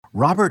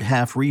Robert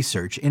Half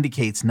research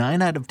indicates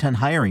 9 out of 10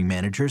 hiring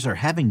managers are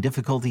having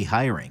difficulty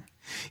hiring.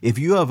 If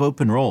you have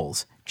open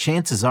roles,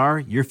 chances are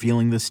you're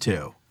feeling this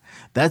too.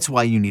 That's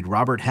why you need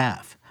Robert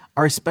Half.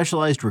 Our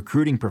specialized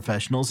recruiting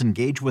professionals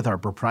engage with our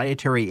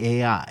proprietary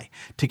AI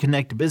to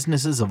connect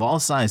businesses of all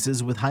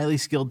sizes with highly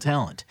skilled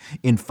talent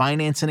in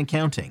finance and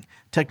accounting,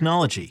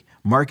 technology,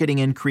 marketing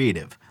and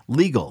creative,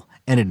 legal,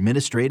 and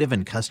administrative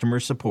and customer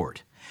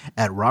support.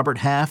 At Robert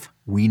Half,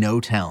 we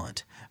know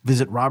talent.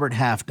 Visit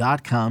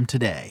roberthalf.com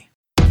today.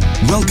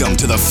 Welcome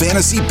to the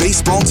Fantasy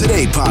Baseball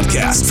Today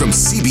podcast from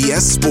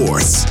CBS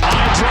Sports.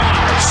 High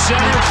drive,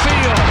 center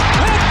field,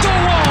 hit the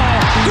wall,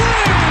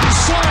 grand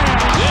slam.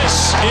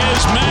 This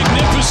is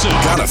magnificent.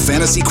 Got a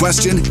fantasy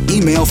question?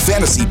 Email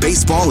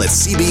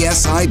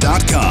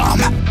fantasybaseball@cbsi.com.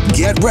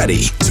 Get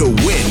ready to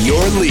win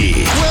your league.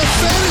 Where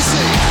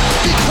fantasy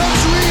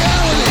becomes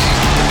reality.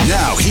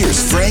 Now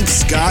here's Frank,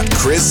 Scott,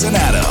 Chris, and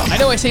Adam. I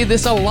know I say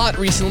this a lot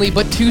recently,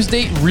 but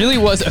Tuesday really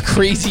was a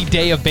crazy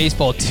day of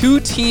baseball.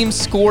 2 teams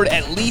scored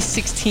at least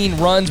 16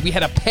 runs. We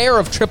had a pair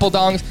of triple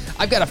dongs.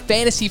 I've got a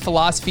fantasy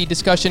philosophy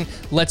discussion.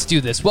 Let's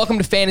do this. Welcome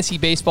to Fantasy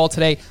Baseball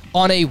Today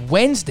on a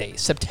Wednesday,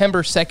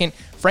 September 2nd.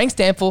 Frank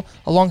Stanfield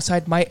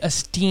alongside my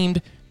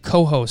esteemed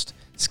co-host,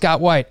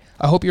 Scott White.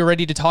 I hope you're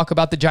ready to talk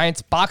about the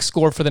Giants' box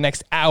score for the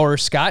next hour,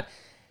 Scott.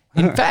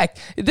 In fact,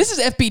 this is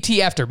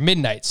FBT after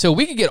midnight, so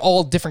we could get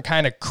all different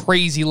kind of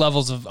crazy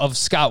levels of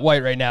Scott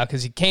White right now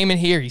because he came in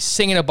here, he's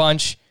singing a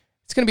bunch.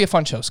 It's going to be a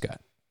fun show,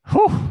 Scott.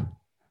 Whew.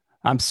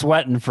 I'm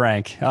sweating,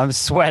 Frank. I'm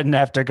sweating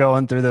after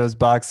going through those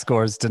box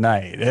scores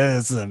tonight.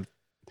 It's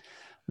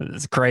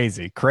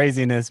crazy.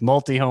 Craziness,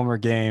 multi-homer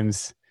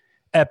games,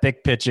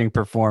 epic pitching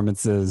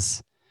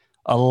performances,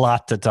 a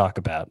lot to talk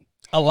about.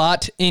 A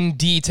lot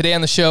indeed. Today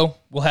on the show,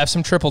 we'll have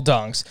some triple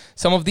dongs,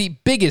 some of the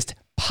biggest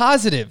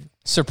positive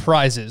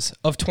surprises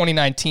of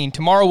 2019.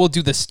 Tomorrow we'll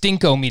do the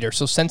Stinko meter,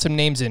 so send some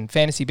names in,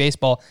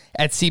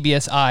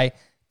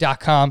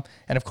 fantasybaseball@cbsi.com,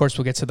 and of course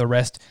we'll get to the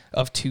rest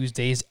of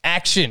Tuesday's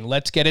action.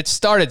 Let's get it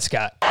started,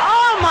 Scott.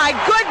 Oh my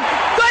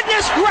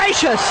goodness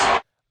gracious!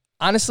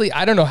 Honestly,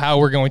 I don't know how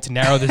we're going to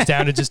narrow this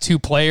down to just 2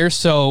 players,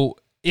 so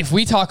if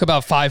we talk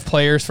about 5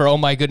 players for oh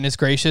my goodness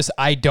gracious,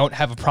 I don't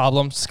have a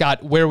problem.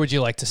 Scott, where would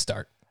you like to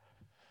start?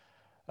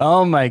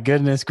 Oh my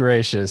goodness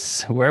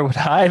gracious. Where would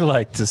I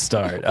like to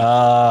start?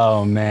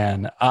 Oh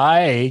man.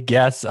 I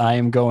guess I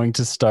am going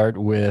to start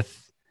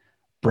with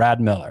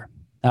Brad Miller.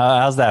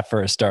 How's that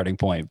for a starting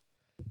point?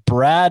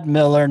 Brad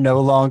Miller,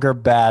 no longer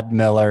Bad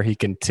Miller. He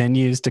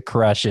continues to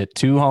crush it.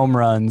 2 home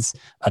runs,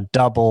 a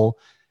double,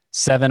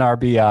 7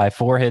 RBI,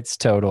 4 hits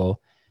total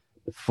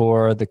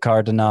for the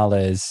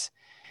Cardinals.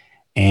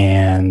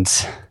 And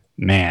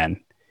man,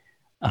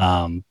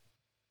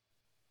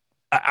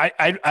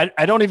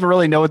 I don't even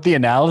really know what the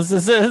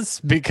analysis is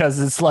because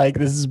it's like,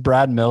 this is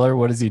Brad Miller.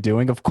 What is he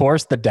doing? Of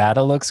course, the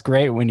data looks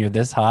great. When you're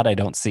this hot, I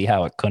don't see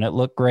how it couldn't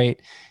look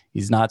great.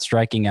 He's not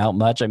striking out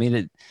much. I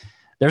mean,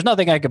 there's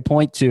nothing I could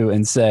point to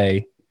and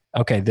say,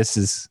 okay,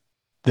 this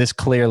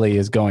clearly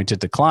is going to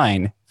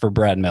decline for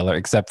Brad Miller,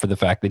 except for the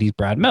fact that he's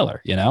Brad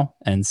Miller, you know?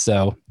 And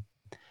so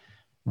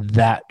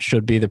that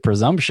should be the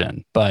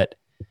presumption, but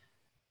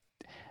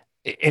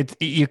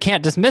you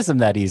can't dismiss him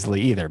that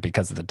easily either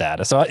because of the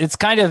data. So it's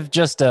kind of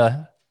just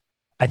I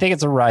think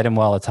it's a ride him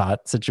while it's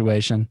hot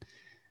situation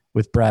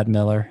with Brad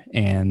Miller,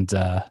 and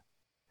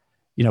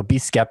be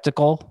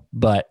skeptical,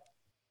 but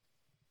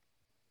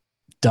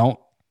don't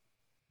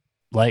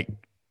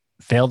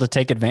fail to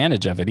take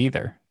advantage of it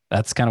either.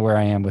 That's kind of where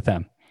I am with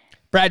him.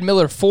 Brad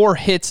Miller, 4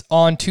 hits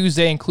on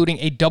Tuesday, including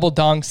a double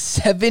dong,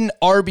 7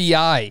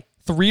 RBI,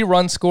 3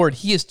 runs scored.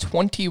 He is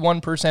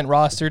 21%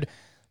 rostered.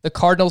 The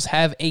Cardinals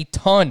have a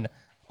ton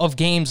of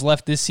games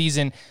left this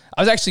season.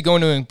 I was actually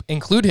going to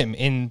include him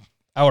in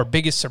our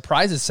biggest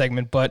surprises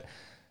segment, but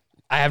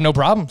I have no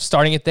problem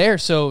starting it there.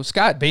 So,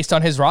 Scott, based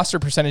on his roster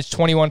percentage,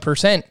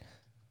 21%,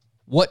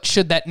 what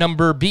should that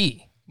number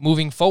be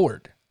moving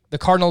forward? The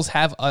Cardinals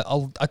have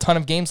a ton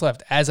of games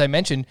left, as I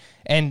mentioned,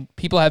 and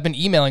people have been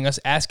emailing us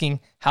asking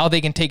how they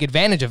can take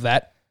advantage of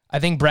that. I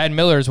think Brad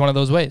Miller is one of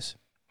those ways.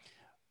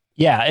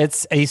 Yeah,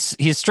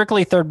 he's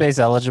strictly third base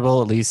eligible,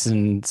 at least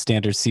in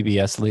standard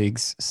CBS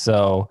leagues.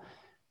 So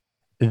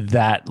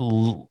that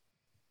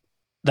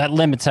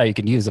limits how you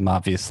can use him,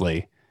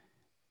 obviously.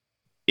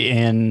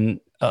 In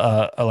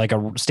a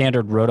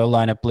standard roto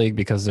lineup league,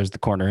 because there's the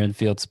corner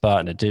infield spot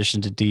in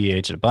addition to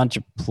DH, a bunch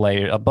of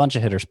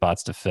hitter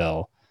spots to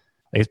fill.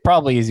 It's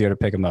probably easier to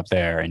pick him up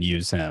there and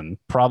use him.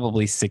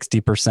 Probably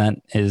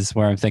 60% is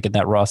where I'm thinking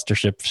that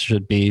rostership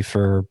should be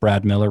for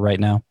Brad Miller right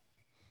now.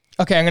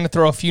 Okay, I'm going to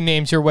throw a few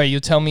names your way.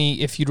 You tell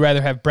me if you'd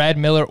rather have Brad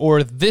Miller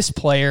or this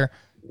player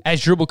as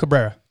Asdrubal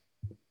Cabrera.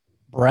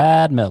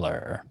 Brad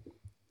Miller.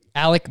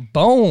 Alec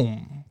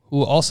Bohm,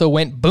 who also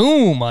went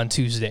boom on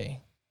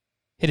Tuesday.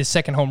 Hit his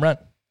 2nd home run.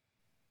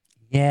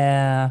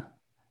 Yeah,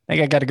 I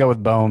think I got to go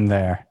with Bohm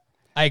there.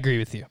 I agree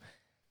with you.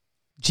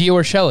 Gio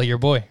Urshela, your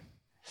boy.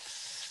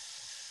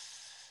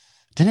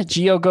 Didn't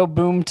Gio go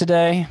boom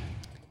today?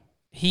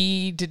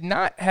 He did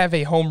not have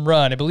a home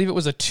run. I believe it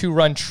was a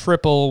 2-run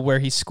triple where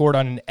he scored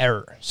on an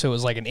error. So it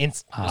was like it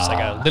was like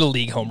a little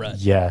league home run.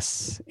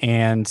 Yes,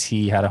 and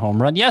he had a home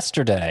run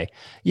yesterday.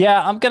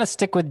 Yeah, I'm going to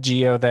stick with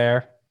Gio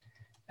there.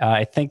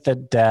 I think the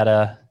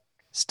data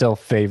still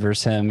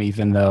favors him,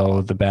 even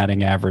though the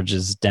batting average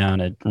is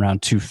down at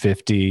around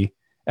 250.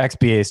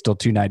 XBA is still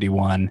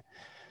 291.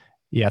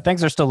 Yeah,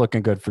 things are still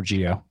looking good for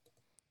Gio.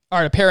 All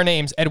right, a pair of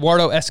names,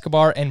 Eduardo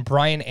Escobar and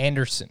Brian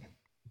Anderson.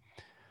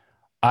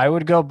 I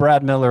would go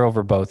Brad Miller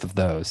over both of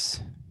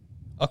those.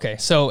 Okay,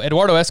 so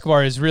Eduardo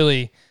Escobar is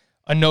really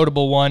a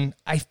notable one.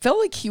 I felt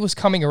like he was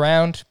coming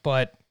around,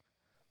 but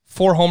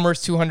 4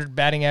 homers, 200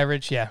 batting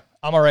average. Yeah,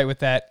 I'm all right with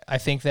that. I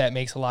think that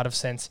makes a lot of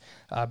sense.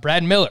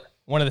 Brad Miller,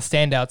 one of the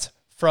standouts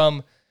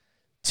from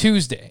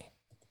Tuesday.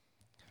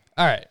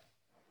 All right,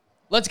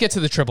 let's get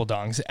to the triple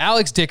dongs.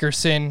 Alex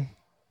Dickerson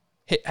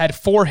had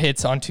 4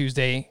 hits on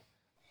Tuesday,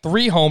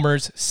 3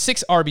 homers,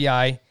 6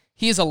 RBI.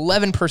 He is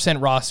 11%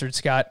 rostered,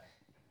 Scott.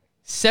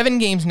 7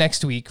 games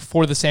next week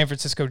for the San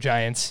Francisco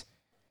Giants.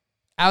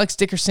 Alex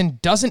Dickerson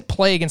doesn't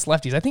play against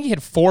lefties. I think he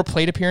had 4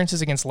 plate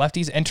appearances against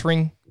lefties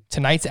entering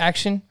tonight's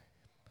action.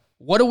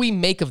 What do we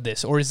make of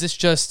this? Or is this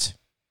just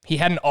he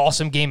had an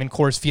awesome game in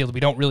Coors Field? We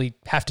don't really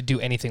have to do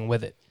anything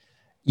with it.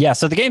 Yeah,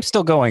 so the game's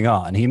still going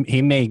on.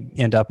 He may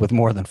end up with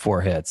more than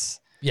 4 hits.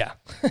 Yeah.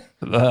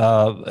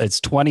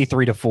 It's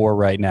 23-4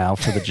 right now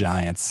for the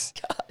Giants.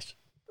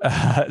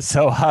 Gosh.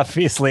 So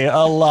obviously a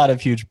lot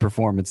of huge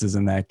performances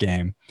in that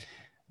game.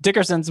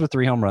 Dickerson's with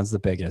 3 home runs, the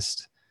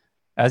biggest.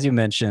 As you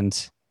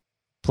mentioned,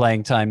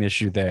 playing time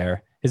issue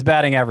there. His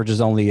batting average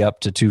is only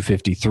up to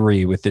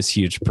 253 with this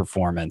huge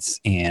performance,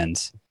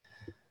 and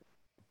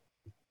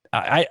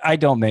I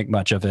don't make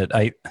much of it.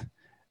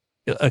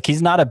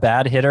 He's not a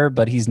bad hitter,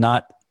 but he's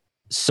not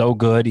so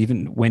good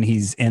even when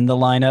he's in the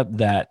lineup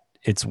that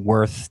it's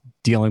worth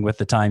dealing with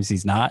the times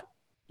he's not,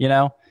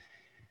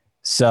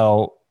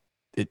 So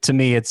to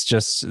me, it's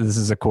just, this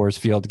is a Coors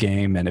Field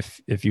game. And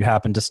if you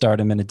happen to start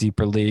him in a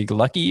deeper league,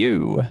 lucky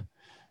you.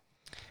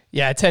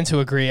 Yeah, I tend to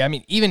agree. I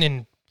mean, even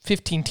in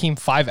 15-team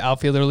 5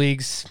 outfielder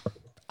leagues,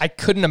 I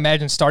couldn't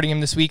imagine starting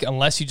him this week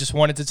unless you just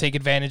wanted to take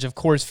advantage of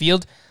Coors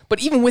Field. But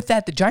even with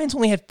that, the Giants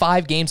only had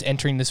 5 games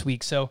entering this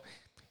week. So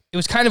it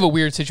was kind of a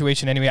weird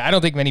situation anyway. I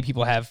don't think many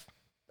people have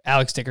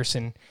Alex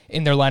Dickerson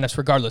in their lineups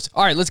regardless.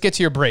 All right, let's get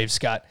to your Braves,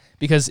 Scott,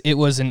 because it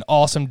was an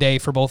awesome day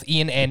for both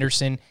Ian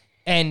Anderson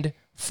and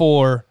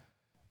for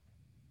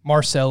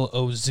Marcell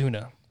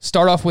Ozuna.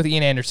 Start off with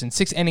Ian Anderson.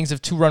 6 innings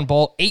of 2-run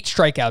ball, 8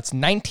 strikeouts,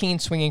 19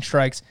 swinging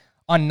strikes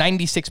on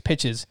 96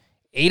 pitches,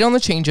 8 on the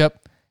changeup,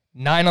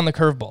 9 on the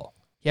curveball.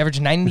 He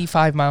averaged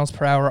 95 miles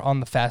per hour on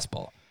the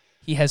fastball.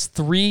 He has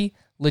 3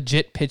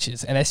 legit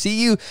pitches, and I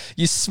see you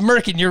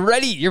smirking. You're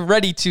ready. You're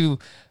ready to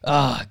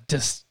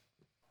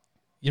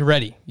You're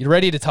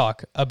ready to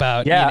talk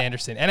about Ian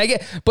Anderson. And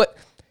but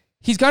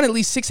he's gone at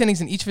least 6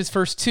 innings in each of his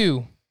first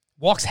 2.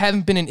 Walks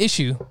haven't been an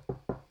issue.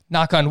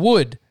 Knock on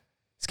wood.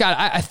 Scott,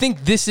 I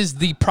think this is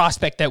the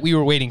prospect that we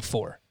were waiting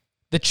for.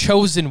 The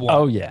chosen one.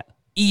 Oh, yeah.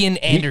 Ian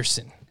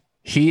Anderson.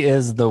 He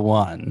is the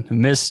one.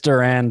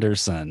 Mr.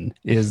 Anderson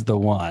is the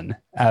one.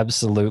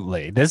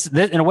 Absolutely. This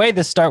in a way,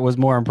 this start was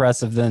more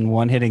impressive than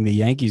one hitting the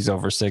Yankees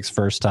over 6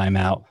 first time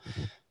out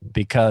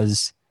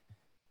because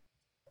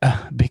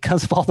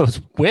of all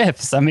those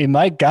whiffs. I mean,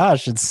 my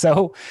gosh, it's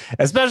so,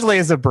 especially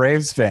as a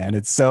Braves fan,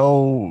 it's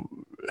so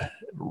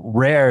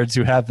rare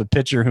to have a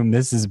pitcher who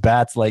misses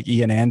bats like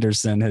Ian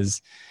Anderson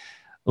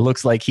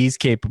looks like he's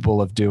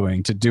capable of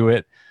doing, to do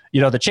it. The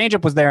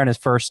changeup was there in his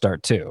first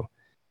start too,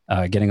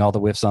 getting all the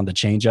whiffs on the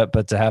changeup,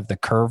 but to have the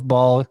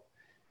curveball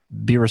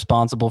be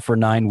responsible for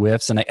 9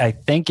 whiffs. And I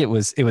think it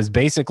was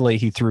basically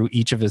he threw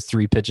each of his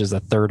 3 pitches a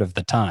third of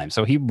the time.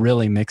 So he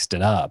really mixed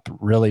it up,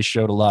 really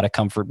showed a lot of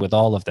comfort with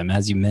all of them.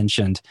 As you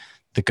mentioned,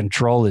 the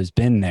control has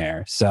been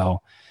there.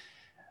 So,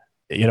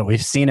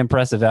 we've seen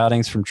impressive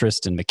outings from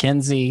Tristan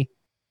McKenzie.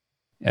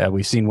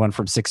 We've seen one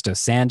from Sixto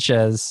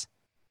Sanchez.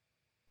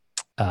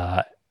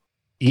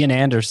 Ian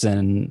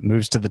Anderson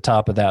moves to the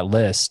top of that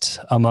list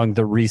among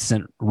the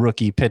recent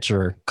rookie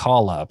pitcher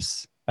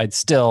call-ups. I'd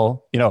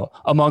still,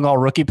 among all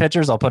rookie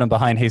pitchers, I'll put him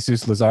behind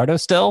Jesus Luzardo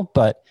still,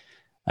 but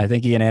I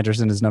think Ian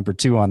Anderson is number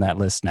 2 on that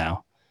list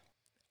now.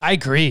 I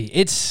agree.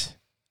 It's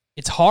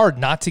hard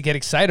not to get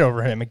excited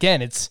over him.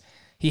 Again,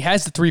 he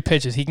has the 3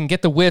 pitches. He can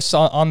get the whiffs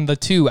on the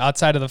 2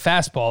 outside of the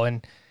fastball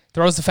and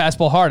throws the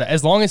fastball hard.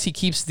 As long as he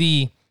keeps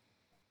the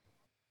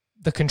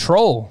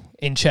control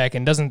in check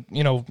and doesn't,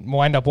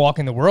 wind up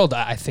walking the world,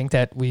 I think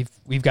that we've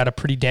got a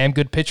pretty damn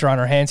good pitcher on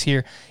our hands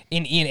here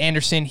in Ian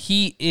Anderson.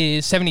 He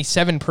is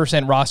 77%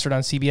 rostered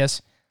on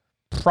CBS.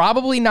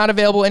 Probably not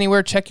available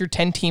anywhere. Check your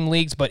 10-team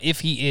leagues, but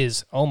if he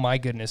is, oh my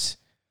goodness.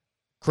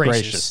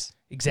 Gracious.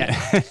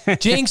 Exactly.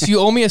 Jinx, you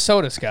owe me a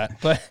soda, Scott.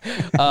 But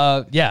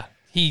yeah,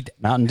 he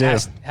Mountain Dew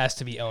has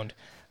to be owned.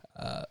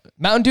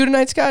 Mountain Dew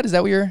tonight, Scott? Is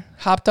that what you're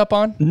hopped up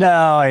on?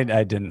 No, I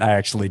didn't. I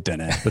actually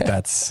didn't. But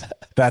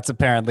that's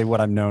apparently what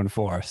I'm known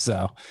for.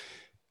 So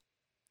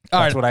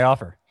that's what I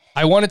offer.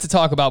 I wanted to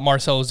talk about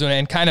Marcell Ozuna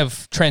and kind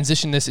of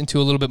transition this into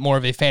a little bit more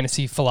of a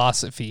fantasy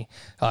philosophy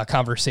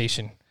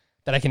conversation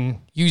that I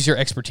can use your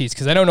expertise,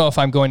 because I don't know if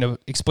I'm going to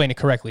explain it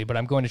correctly, but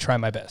I'm going to try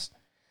my best.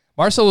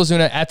 Marcell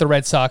Ozuna at the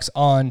Red Sox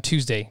on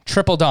Tuesday,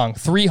 triple dong,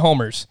 3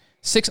 homers,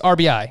 6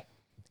 RBI.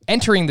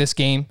 Entering this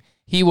game,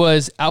 he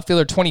was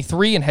outfielder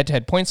 23 in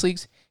head-to-head points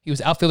leagues. He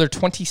was outfielder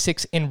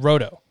 26 in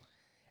Roto.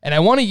 And I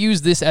want to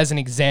use this as an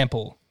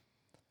example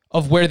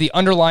of where the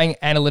underlying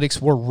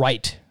analytics were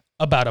right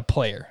about a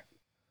player.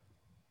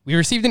 We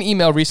received an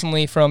email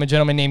recently from a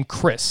gentleman named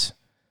Chris,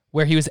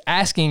 where he was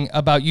asking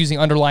about using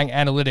underlying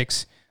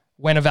analytics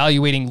when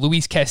evaluating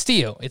Luis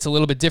Castillo. It's a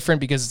little bit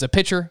different because it's a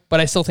pitcher, but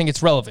I still think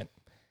it's relevant.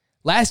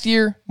 Last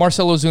year,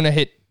 Marcell Ozuna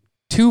hit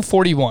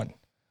 .241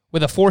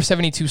 with a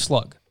 .472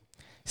 slug.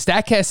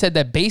 StatCast said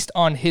that based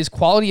on his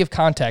quality of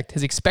contact,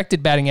 his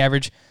expected batting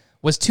average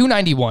was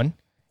 .291,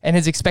 and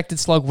his expected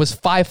slug was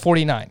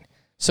 .549.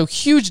 So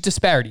huge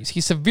disparities. He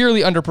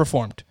severely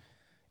underperformed.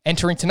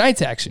 Entering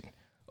tonight's action,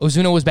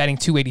 Ozuna was batting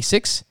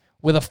 .286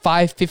 with a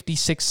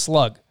 .556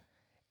 slug.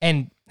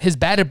 And his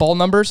batted ball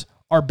numbers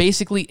are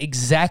basically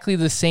exactly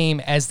the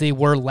same as they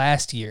were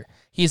last year.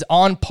 He is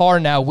on par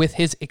now with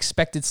his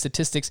expected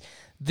statistics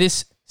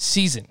this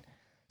season.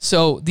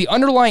 So the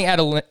underlying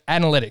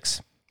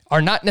analytics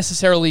are not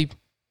necessarily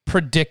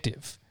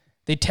predictive.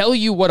 They tell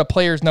you what a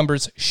player's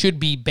numbers should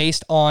be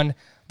based on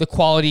the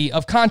quality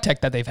of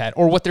contact that they've had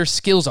or what their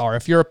skills are.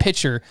 If you're a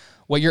pitcher,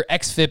 what your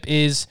xFIP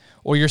is,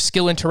 or your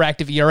skill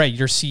interactive ERA,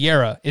 your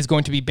Sierra, is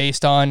going to be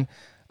based on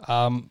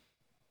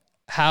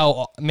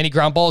how many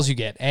ground balls you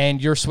get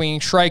and your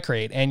swinging strike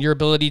rate and your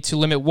ability to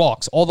limit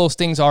walks. All those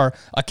things are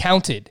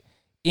accounted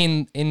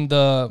in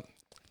the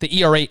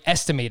ERA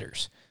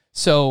estimators.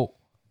 So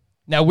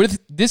now with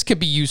this could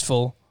be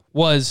useful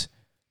was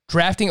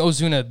drafting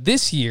Ozuna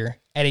this year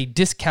at a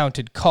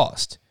discounted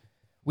cost.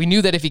 We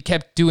knew that if he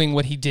kept doing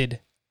what he did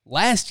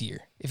last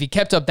year, if he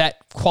kept up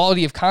that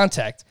quality of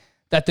contact,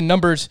 that the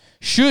numbers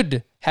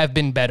should have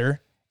been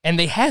better, and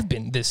they have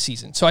been this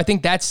season. So I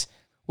think that's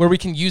where we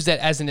can use that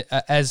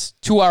as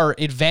to our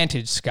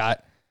advantage,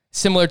 Scott,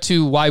 similar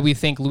to why we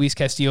think Luis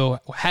Castillo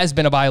has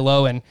been a buy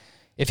low, and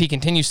if he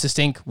continues to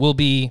stink, will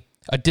be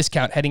a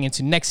discount heading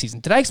into next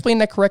season. Did I explain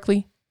that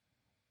correctly?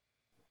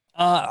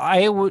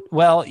 I would.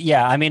 Well,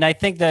 yeah. I mean, I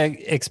think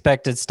the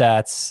expected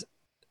stats,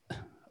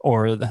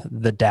 or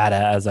the data,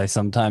 as I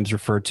sometimes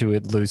refer to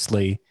it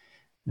loosely,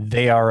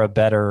 they are a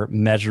better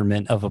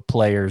measurement of a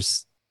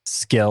player's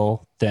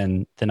skill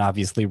than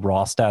obviously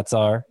raw stats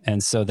are.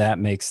 And so that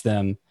makes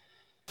them,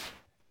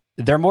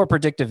 they're more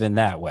predictive in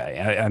that way.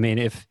 I mean,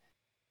 if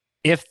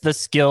the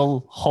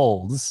skill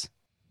holds,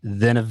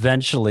 then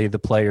eventually the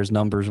player's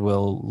numbers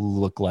will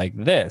look like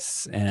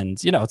this. And,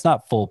 it's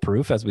not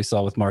foolproof, as we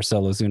saw with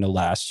Marcell Ozuna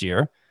last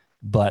year,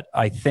 but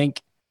I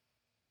think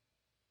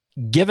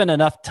given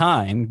enough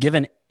time,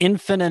 given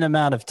infinite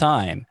amount of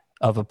time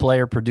of a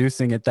player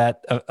producing at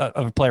that,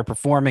 of a player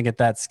performing at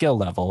that skill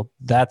level,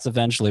 that's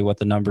eventually what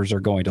the numbers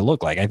are going to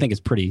look like. I think it's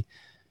pretty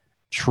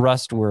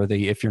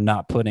trustworthy if you're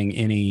not putting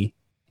any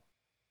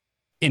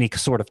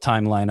sort of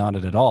timeline on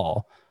it at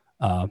all.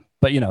 But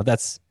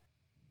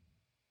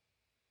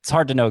it's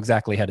hard to know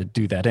exactly how to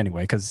do that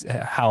anyway, because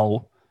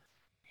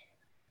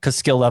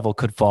skill level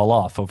could fall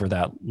off over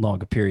that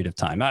long a period of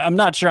time. I'm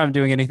not sure I'm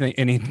doing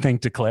anything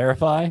to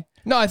clarify.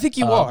 No, I think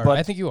you are.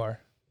 I think you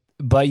are.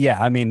 But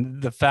yeah, I mean,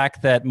 the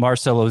fact that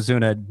Marcell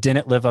Ozuna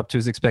didn't live up to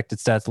his expected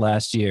stats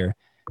last year,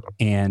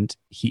 and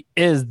he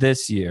is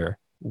this year,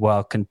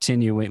 while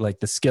continuing, like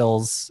the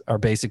skills are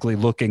basically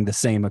looking the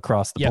same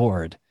across the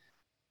board,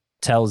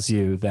 tells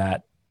you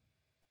that,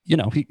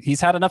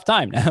 he's had enough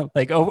time now.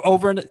 Like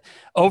over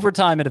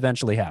time, it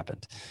eventually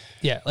happened.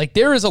 Yeah, like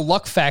there is a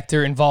luck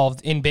factor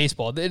involved in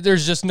baseball.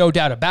 There's just no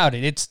doubt about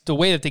it. It's the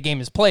way that the game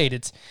is played.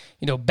 It's,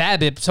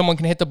 BABIP, someone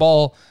can hit the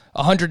ball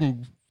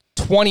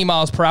 120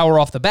 miles per hour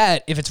off the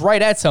bat. If it's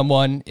right at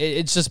someone,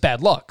 it's just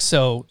bad luck.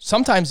 So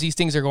sometimes these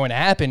things are going to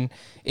happen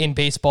in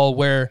baseball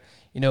where,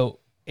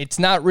 it's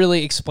not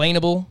really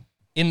explainable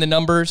in the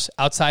numbers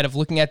outside of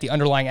looking at the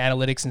underlying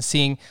analytics and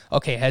seeing,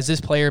 okay, has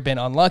this player been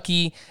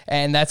unlucky?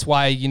 And that's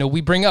why,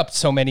 we bring up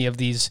so many of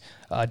these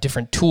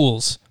different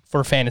tools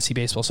for fantasy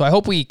baseball. So I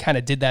hope we kind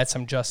of did that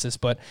some justice,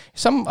 but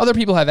some other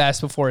people have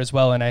asked before as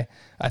well, and I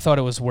thought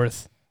it was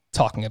worth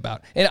talking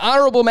about. An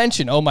honorable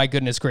mention, oh my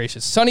goodness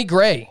gracious, Sonny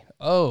Gray.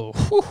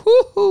 Against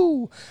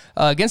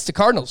the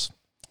Cardinals.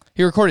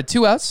 He recorded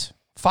 2 outs,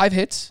 5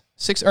 hits,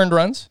 6 earned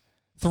runs,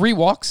 3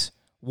 walks,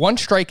 1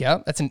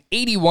 strikeout. That's an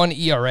 81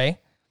 ERA.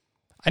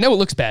 I know it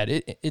looks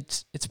bad.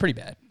 It's pretty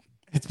bad.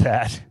 It's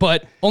bad.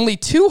 But only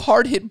 2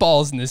 hard hit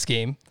balls in this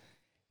game.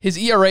 His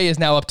ERA is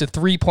now up to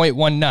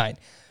 3.19,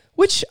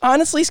 which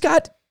honestly,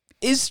 Scott,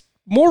 is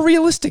more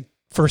realistic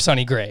for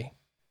Sonny Gray.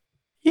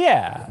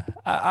 Yeah.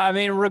 I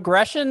mean,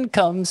 regression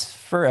comes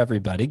for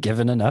everybody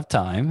given enough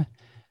time,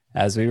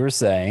 as we were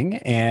saying.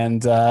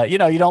 And, you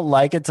don't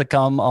like it to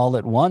come all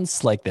at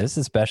once like this,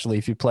 especially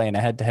if you play in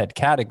a head-to-head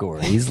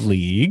categories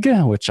league,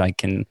 which I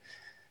can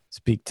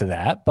speak to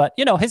that. But,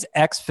 his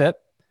xFIP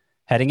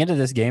heading into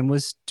this game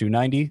was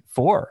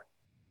 294.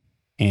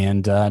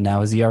 And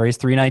now his ERA is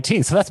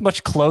 3.19. So that's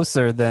much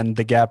closer than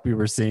the gap we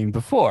were seeing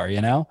before,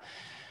 you know?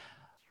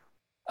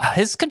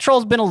 His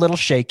control's been a little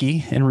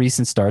shaky in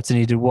recent starts, and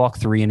he did walk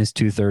 3 in his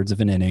 2/3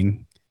 of an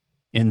inning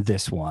in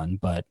this one.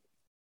 But,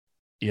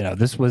 you know,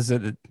 this was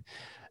the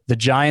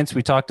Giants.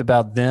 We talked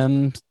about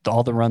them,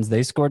 all the runs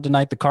they scored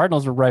tonight. The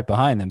Cardinals were right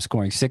behind them,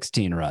 scoring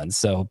 16 runs.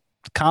 So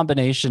the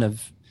combination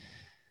of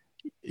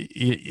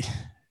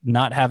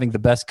not having the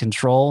best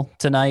control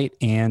tonight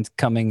and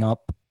coming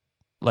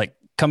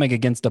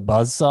against a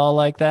buzzsaw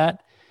like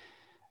that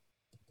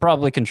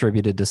probably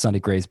contributed to Sonny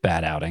Gray's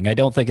bad outing. I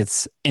don't think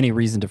it's any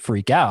reason to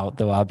freak out,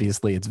 though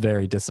obviously it's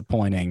very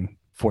disappointing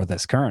for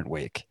this current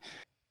week.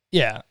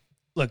 Yeah.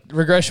 Look,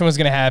 regression was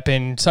going to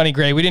happen. Sonny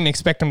Gray, we didn't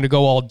expect him to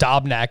go all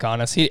Dobnak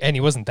on us, and he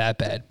wasn't that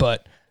bad.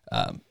 But,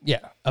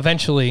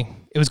 eventually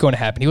it was going to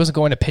happen. He wasn't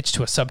going to pitch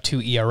to a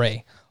sub-2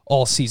 ERA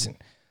all season.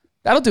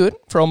 That'll do it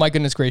for Oh My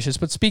Goodness Gracious.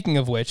 But speaking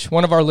of which,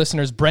 one of our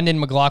listeners, Brendan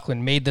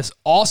McLaughlin, made this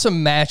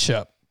awesome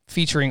matchup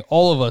featuring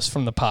all of us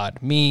from the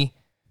pod, me,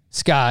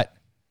 Scott,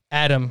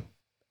 Adam,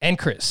 and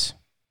Chris.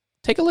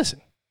 Take a listen.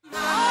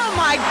 Oh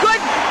my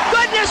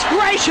goodness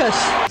gracious!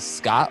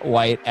 Scott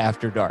White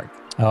After Dark.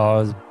 Oh, I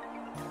was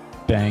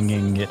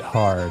banging it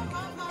hard.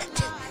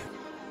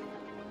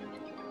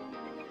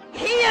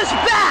 He is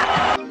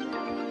back!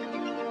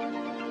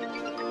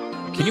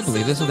 Can you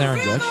believe this with Aaron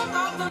Judge?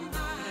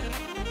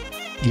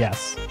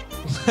 Yes,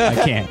 I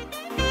can.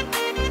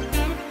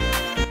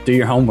 Do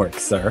your homework,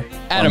 sir.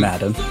 Adam.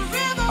 Adam.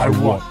 I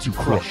want to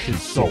crush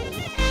his soul.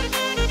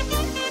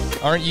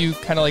 Aren't you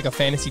kind of like a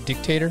fantasy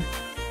dictator?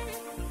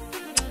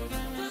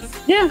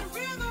 Yeah.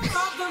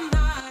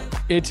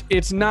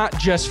 It's not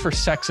just for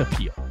sex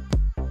appeal.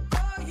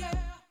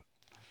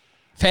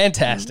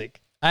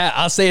 Fantastic.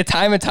 I'll say it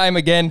time and time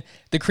again.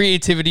 The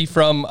creativity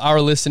from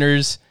our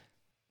listeners,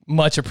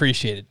 much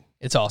appreciated.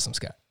 It's awesome,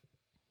 Scott.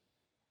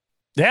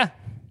 Yeah.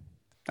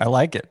 I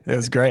like it. It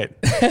was great.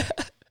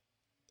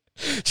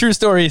 True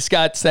story.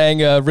 Scott sang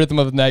Rhythm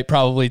of the Night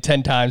probably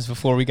 10 times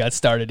before we got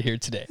started here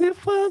today.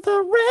 It was the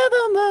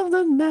rhythm of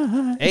the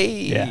night.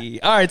 Hey. Yeah.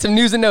 All right, some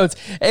news and notes.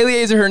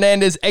 Eliezer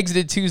Hernandez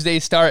exited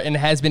Tuesday's start and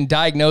has been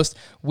diagnosed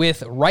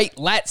with right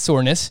lat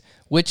soreness,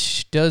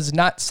 which does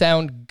not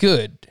sound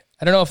good.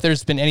 I don't know if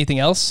there's been anything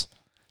else.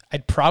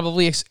 I'd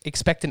probably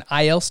expect an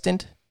IL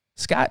stint.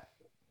 Scott?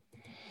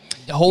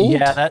 Hold?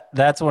 Yeah,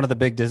 that's one of the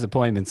big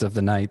disappointments of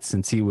the night,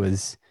 since he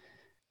was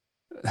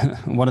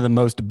one of the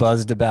most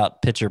buzzed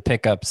about pitcher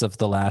pickups of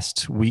the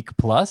last week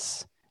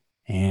plus.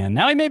 And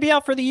now he may be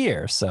out for the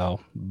year,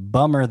 so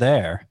bummer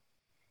there.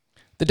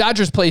 The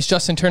Dodgers placed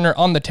Justin Turner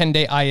on the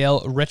 10-day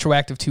IL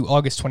retroactive to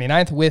August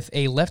 29th with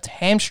a left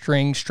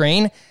hamstring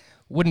strain.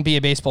 Wouldn't be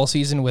a baseball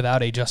season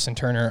without a Justin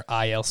Turner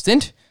IL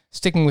stint.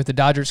 Sticking with the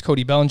Dodgers,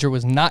 Cody Bellinger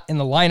was not in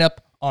the lineup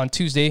on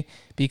Tuesday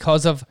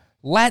because of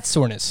lat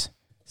soreness.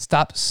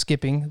 Stop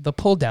skipping the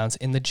pull-downs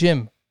in the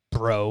gym,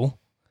 bro.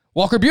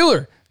 Walker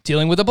Buehler,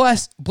 dealing with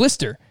a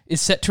blister, is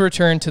set to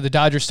return to the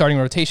Dodgers starting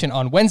rotation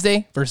on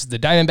Wednesday versus the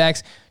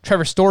Diamondbacks.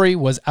 Trevor Story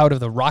was out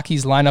of the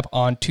Rockies lineup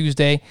on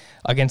Tuesday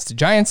against the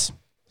Giants.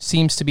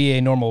 Seems to be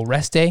a normal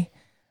rest day.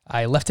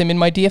 I left him in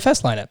my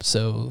DFS lineup,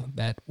 so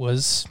that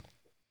was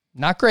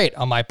not great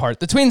on my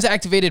part. The Twins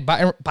activated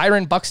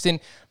Byron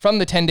Buxton from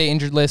the 10-day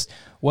injured list,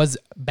 was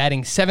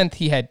batting 7th.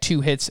 He had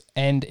 2 hits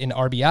and an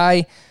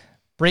RBI.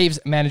 Braves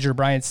manager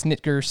Brian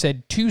Snitker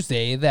said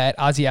Tuesday that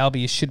Ozzie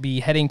Albies should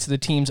be heading to the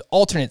team's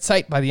alternate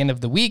site by the end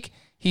of the week.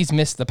 He's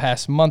missed the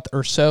past month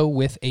or so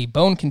with a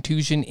bone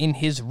contusion in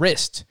his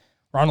wrist.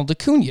 Ronald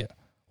Acuna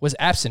was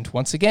absent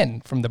once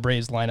again from the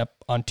Braves lineup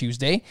on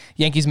Tuesday.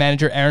 Yankees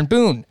manager Aaron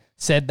Boone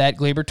said that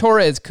Gleyber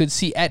Torres could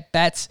see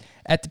at-bats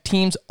at the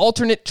team's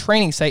alternate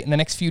training site in the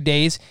next few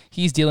days.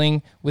 He's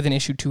dealing with an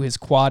issue to his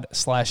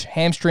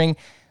quad/hamstring.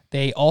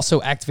 They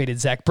also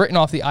activated Zach Britton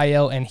off the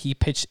IL, and he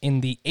pitched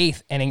in the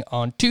 8th inning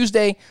on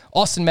Tuesday.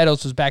 Austin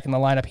Meadows was back in the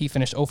lineup. He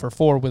finished 0 for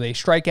 4 with a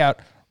strikeout.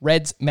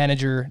 Reds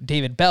manager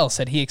David Bell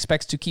said he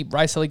expects to keep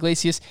Raisel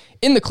Iglesias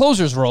in the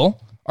closer's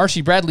role.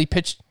 Archie Bradley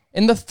pitched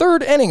in the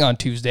 3rd inning on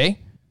Tuesday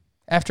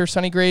after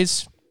Sonny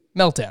Gray's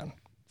meltdown.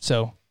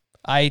 So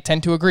I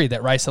tend to agree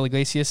that Raisel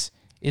Iglesias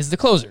is the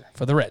closer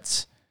for the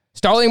Reds.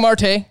 Starling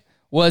Marte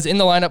was in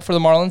the lineup for the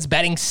Marlins,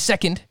 batting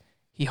 2nd.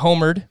 He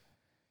homered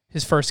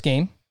his first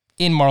game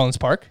in Marlins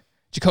Park.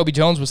 Jacoby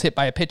Jones was hit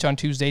by a pitch on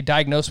Tuesday,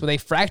 diagnosed with a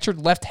fractured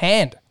left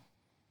hand.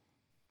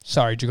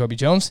 Sorry, Jacoby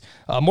Jones.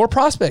 More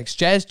prospects.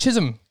 Jazz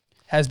Chisholm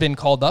has been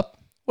called up.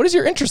 What is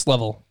your interest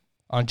level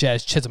on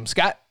Jazz Chisholm,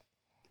 Scott?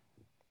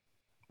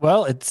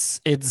 Well,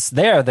 it's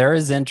there. There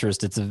is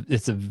interest. It's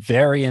a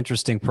very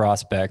interesting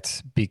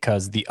prospect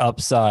because the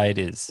upside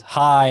is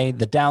high,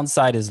 the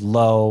downside is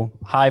low,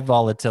 high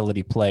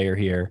volatility player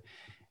here.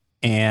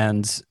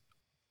 And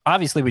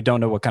obviously we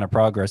don't know what kind of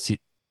progress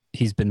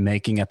he's been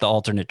making at the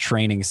alternate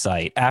training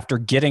site. After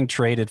getting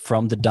traded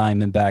from the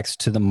Diamondbacks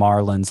to the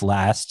Marlins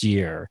last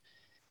year,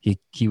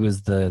 he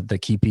was the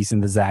key piece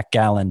in the Zach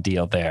Gallen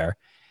deal there.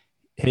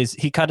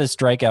 He cut his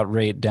strikeout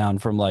rate down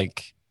from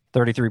like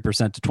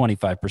 33% to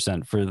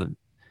 25% for the,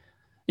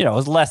 it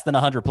was less than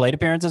 100 plate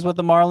appearances with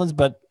the Marlins,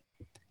 but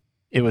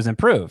it was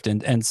improved.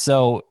 And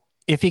so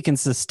if he can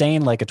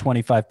sustain like a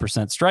 25%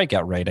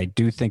 strikeout rate, I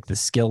do think the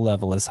skill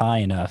level is high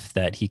enough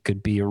that he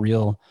could be a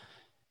real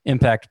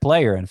impact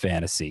player in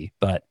fantasy.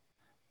 But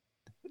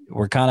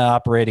we're kind of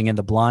operating in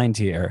the blind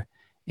here,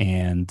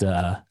 and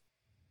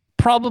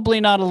probably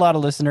not a lot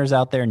of listeners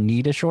out there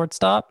need a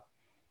shortstop.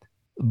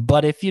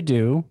 But if you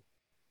do,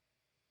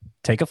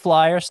 take a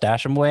flyer,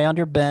 stash him away on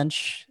your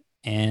bench,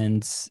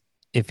 and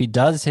if he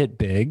does hit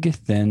big,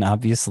 then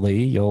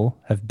obviously you'll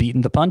have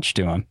beaten the punch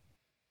to him.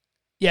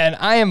 Yeah, and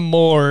I am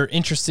more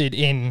interested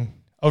in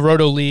a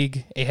Roto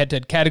League, a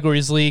head-to-head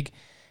categories league.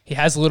 He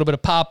has a little bit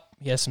of pop.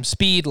 He has some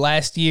speed.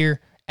 Last year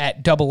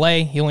at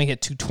AA, he only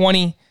hit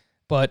 220,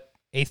 but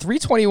a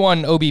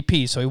 321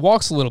 OBP, so he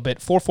walks a little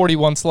bit,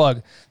 441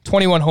 slug,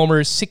 21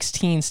 homers,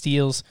 16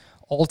 steals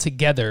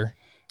altogether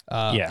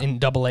in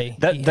AA.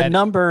 The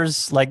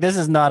numbers, like, this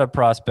is not a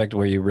prospect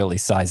where you really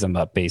size him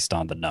up based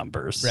on the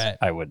numbers. Right.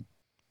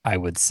 I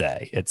would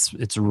say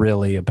it's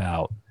really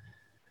about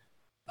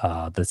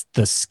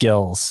the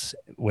skills,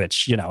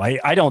 which, you know,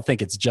 I don't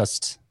think it's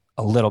just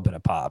a little bit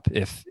of pop.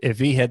 If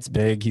he hits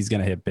big, he's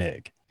going to hit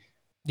big.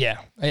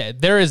 Yeah,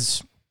 there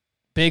is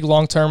big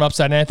long-term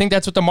upside, and I think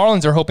that's what the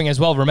Marlins are hoping as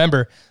well.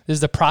 Remember, this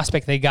is the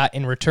prospect they got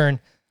in return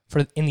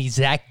in the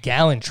Zach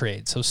Gallen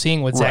trade. So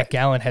seeing what Zach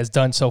Gallen has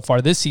done so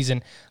far this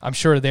season, I'm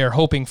sure they're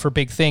hoping for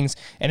big things.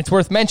 And it's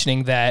worth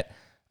mentioning that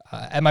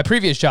at my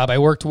previous job, I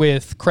worked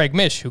with Craig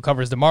Mish, who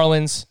covers the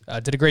Marlins,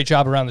 did a great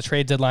job around the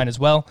trade deadline as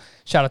well.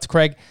 Shout out to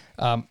Craig.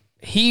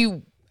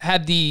 He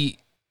had the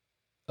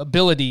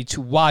ability to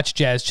watch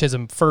Jazz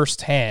Chisholm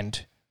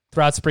firsthand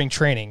throughout spring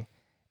training,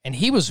 and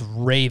he was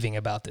raving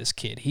about this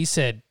kid. He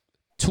said,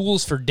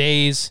 tools for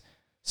days.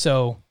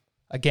 So,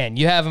 again,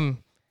 you have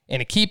him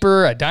in a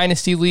keeper, a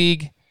dynasty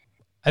league.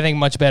 I think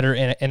much better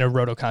in a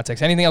Roto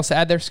context. Anything else to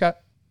add there, Scott?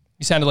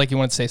 You sounded like you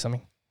wanted to say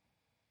something.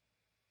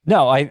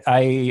 No,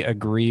 I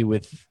agree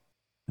with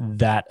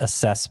that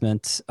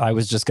assessment. I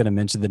was just going to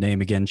mention the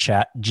name again,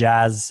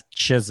 Jazz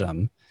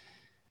Chisholm,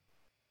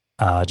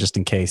 just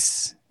in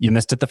case you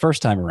missed it the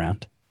first time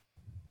around.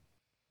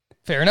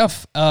 Fair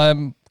enough.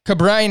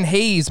 Ke'Bryan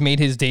Hayes made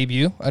his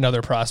debut,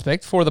 another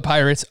prospect, for the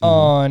Pirates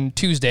on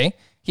Tuesday.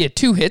 He had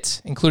 2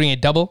 hits, including a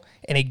double,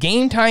 and a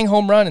game-tying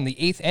home run in the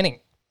 8th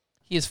inning.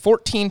 He is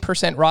 14%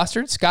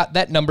 rostered. Scott,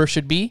 that number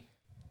should be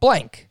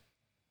blank.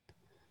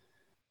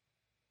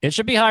 It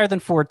should be higher than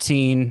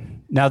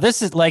 14. Now,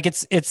 this is like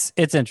it's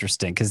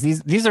interesting because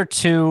these are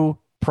 2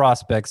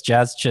 prospects,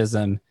 Jazz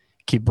Chisholm,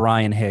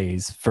 Ke'Bryan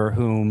Hayes, for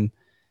whom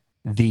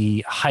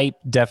the hype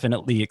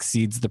definitely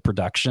exceeds the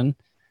production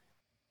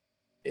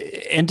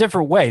in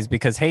different ways,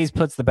 because Hayes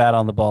puts the bat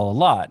on the ball a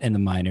lot in the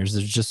minors.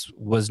 There just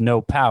was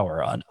no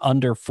power, an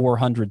under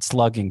 400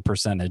 slugging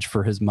percentage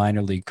for his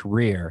minor league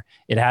career.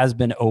 It has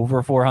been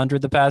over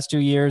 400 the past 2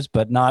 years,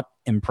 but not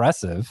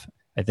impressive.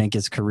 I think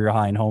his career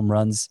high in home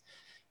runs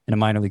in a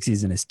minor league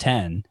season is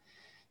 10.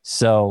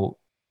 So,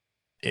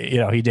 you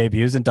know, he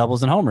debuts in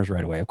doubles and homers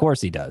right away. Of course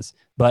he does.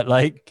 But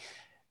like,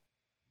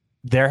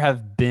 there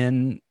have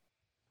been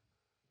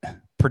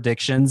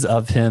predictions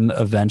of him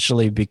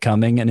eventually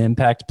becoming an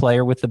impact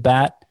player with the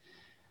bat.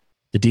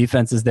 The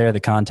defense is there. The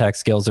contact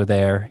skills are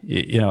there.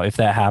 You know, if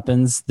that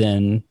happens,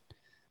 then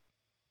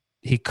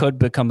he could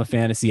become a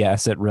fantasy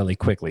asset really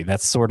quickly.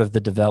 That's sort of the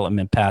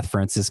development path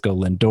Francisco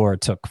Lindor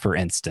took, for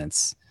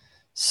instance.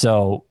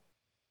 So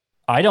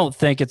I don't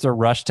think it's a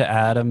rush to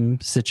add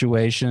him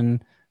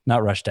situation.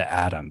 Not rush to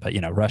add him, but,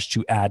 you know, rush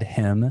to add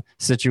him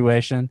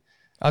situation.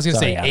 I was going to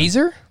say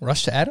Azer,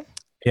 rush to add him.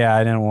 Yeah,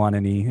 I didn't want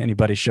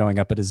anybody showing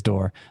up at his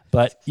door.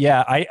 But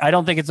yeah, I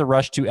don't think it's a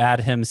rush to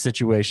add him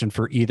situation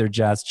for either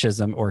Jazz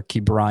Chisholm or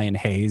Ke'Bryan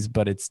Hayes,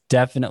 but it's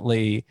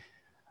definitely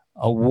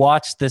a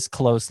watch this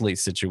closely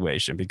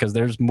situation, because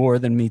there's more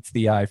than meets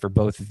the eye for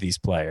both of these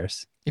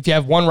players. If you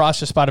have one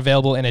roster spot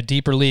available in a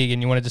deeper league and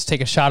you want to just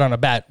take a shot on a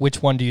bat,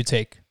 which one do you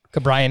take?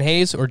 Ke'Bryan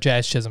Hayes or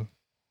Jazz Chisholm?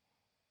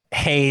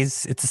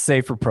 Hayes. It's a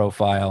safer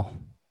profile.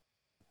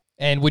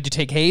 And would you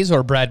take Hayes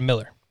or Brad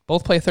Miller?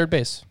 Both play third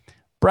base.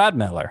 Brad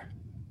Miller.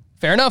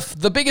 Fair enough.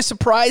 The biggest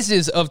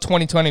surprises of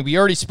 2020, we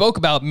already spoke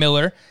about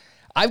Miller.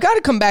 I've got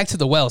to come back to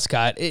the well,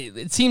 Scott.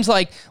 It seems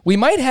like we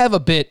might have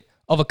a bit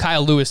of a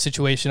Kyle Lewis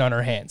situation on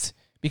our hands,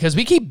 because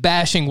we keep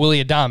bashing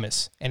Willy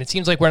Adames, and it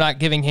seems like we're not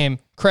giving him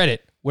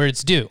credit where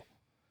it's due.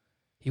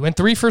 He went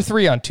 3 for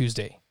 3 on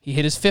Tuesday. He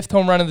hit his 5th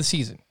home run of the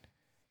season.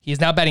 He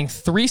is now batting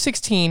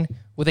 .316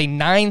 with a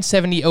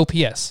 .970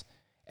 OPS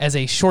as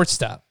a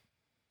shortstop.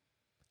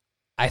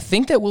 I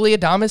think that Willy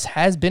Adames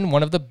has been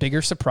one of the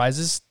bigger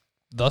surprises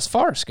thus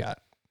far, Scott.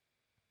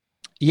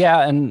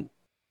 Yeah, and,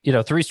 you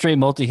know, 3 straight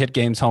multi-hit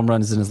games, home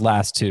runs in his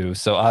last 2.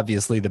 So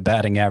obviously the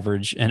batting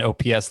average and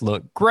OPS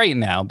look great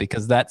now,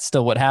 because that's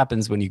still what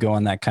happens when you go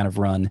on that kind of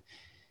run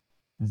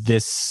at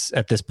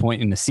this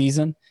point in the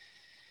season.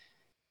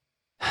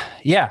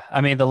 Yeah, I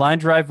mean, the line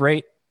drive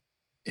rate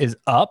is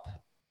up,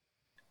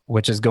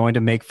 which is going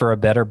to make for a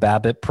better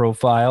BABIP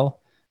profile.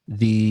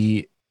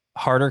 The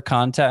hard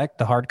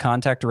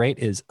contact rate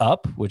is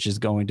up, which is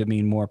going to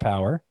mean more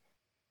power.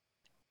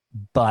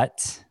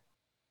 But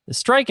the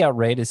strikeout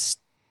rate is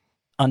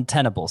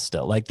untenable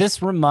still. Like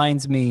this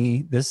reminds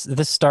me, this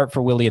start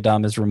for Willy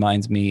Adames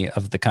reminds me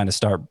of the kind of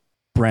start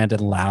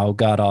Brandon Lau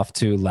got off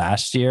to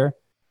last year.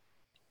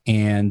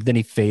 And then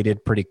he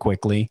faded pretty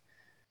quickly.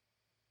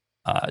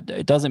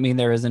 It doesn't mean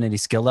there isn't any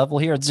skill level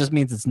here. It just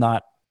means it's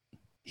not,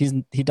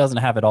 he doesn't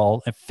have it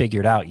all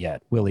figured out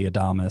yet, Willy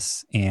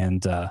Adames.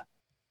 And,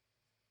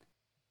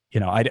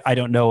 I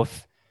don't know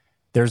if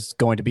there's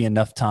going to be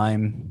enough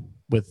time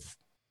with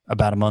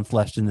about a month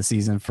left in the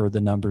season for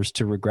the numbers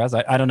to regress.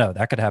 I don't know.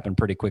 That could happen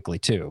pretty quickly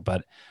too,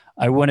 but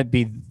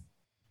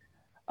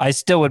I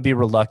still would be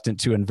reluctant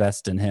to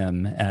invest in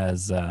him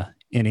as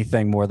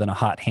anything more than a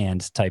hot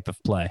hand type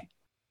of play.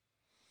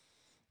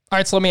 All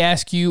right, so let me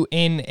ask you,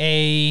 in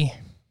a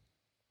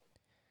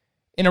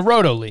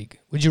Roto league,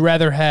 would you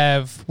rather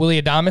have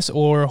Willy Adames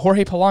or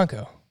Jorge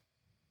Polanco?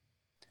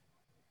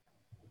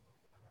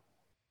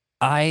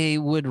 I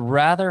would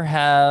rather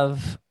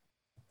have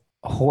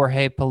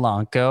Jorge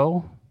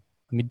Polanco.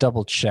 Let me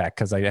double check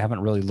because I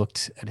haven't really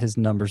looked at his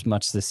numbers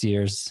much this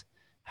year.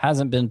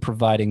 Hasn't been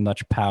providing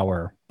much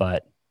power,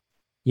 but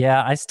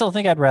yeah, I still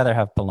think I'd rather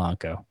have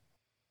Polanco.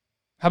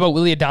 How about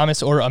Willy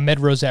Adames or Ahmed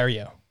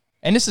Rosario?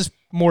 And this is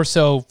more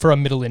so for a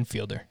middle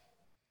infielder.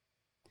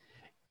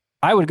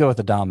 I would go with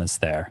Adames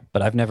there,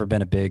 but I've never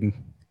been a big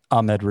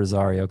Ahmed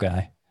Rosario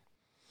guy.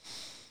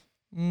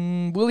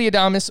 Willy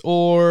Adames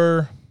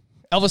or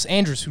Elvis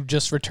Andrus, who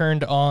just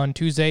returned on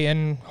Tuesday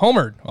and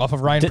homered off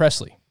of Ryan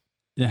Presley.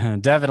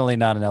 Definitely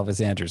not an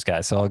Elvis Andrus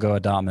guy, so I'll go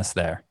Adames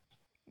there.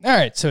 All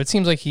right, so it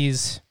seems like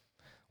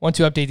once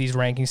you update these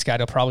rankings, Scott,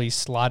 he'll probably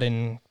slot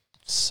in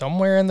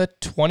somewhere in the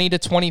 20 to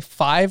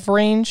 25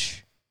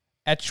 range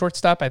at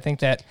shortstop. I think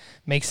that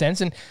makes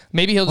sense, and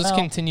maybe he'll just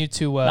continue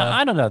to.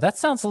 I don't know. That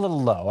sounds a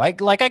little low. I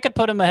could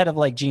put him ahead of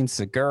like Gene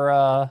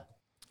Segura.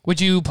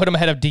 Would you put him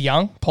ahead of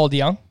Paul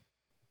DeJong?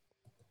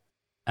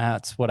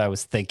 That's what I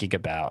was thinking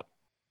about.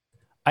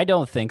 I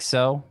don't think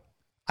so.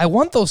 I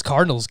want those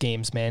Cardinals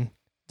games, man.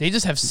 They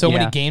just have so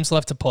many games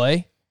left to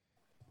play.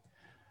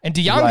 And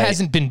DeJong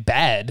hasn't been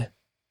bad.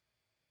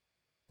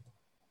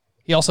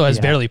 He also has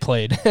barely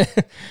played.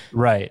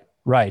 Right.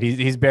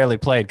 He's barely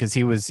played because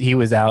he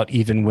was out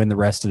even when the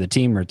rest of the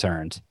team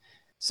returned.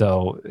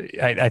 So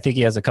I think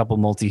he has a couple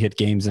multi-hit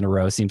games in a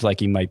row. Seems like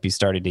he might be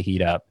starting to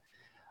heat up.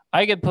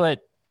 I could put,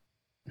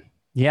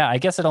 I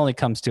guess it only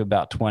comes to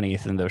about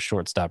 20th in those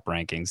shortstop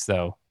rankings,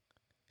 though.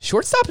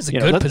 Shortstop is a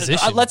good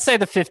position. Let's say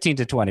the 15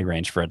 to 20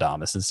 range for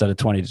Adames instead of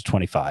 20 to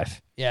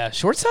 25. Yeah,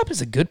 shortstop is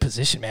a good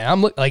position,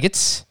 man.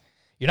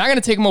 You're not going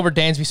to take him over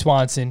Dansby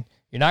Swanson.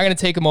 You're not going to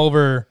take him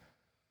over.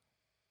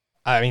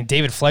 I mean,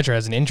 David Fletcher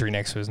has an injury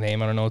next to his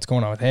name. I don't know what's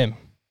going on with him.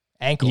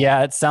 Ankle.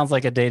 Yeah, it sounds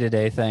like a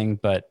day-to-day thing,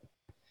 but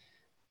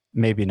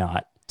maybe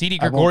not. Didi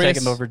Gregorius.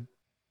 Take him over.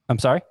 I'm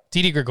sorry?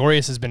 Didi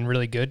Gregorius has been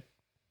really good.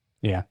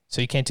 Yeah. So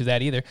you can't do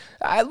that either.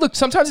 Look,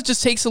 sometimes it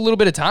just takes a little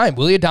bit of time.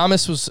 Willy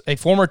Adames was a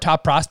former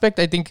top prospect.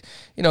 I think,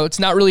 it's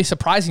not really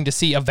surprising to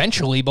see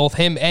eventually both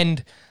him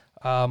and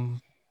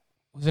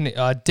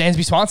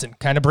Dansby Swanson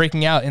kind of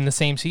breaking out in the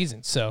same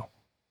season. So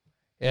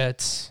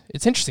it's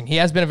interesting. He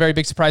has been a very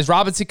big surprise.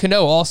 Robinson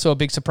Cano, also a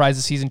big surprise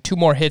this season. 2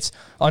 more hits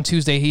on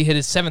Tuesday. He hit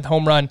his 7th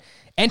home run.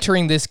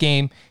 Entering this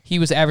game, he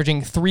was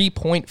averaging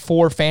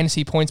 3.4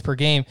 fantasy points per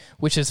game,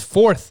 which is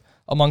 4th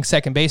among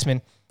second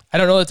basemen. I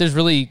don't know that there's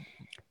really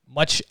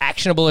much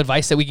actionable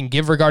advice that we can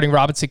give regarding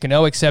Robinson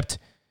Cano, except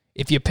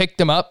if you picked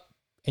him up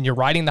and you're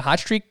riding the hot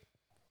streak,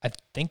 I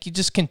think you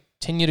just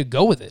continue to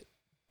go with it.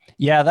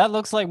 Yeah, that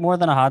looks like more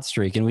than a hot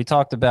streak, and we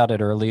talked about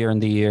it earlier in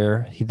the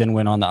year. He then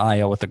went on the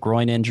IL with a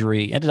groin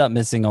injury, ended up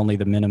missing only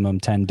the minimum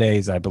 10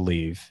 days, I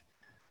believe.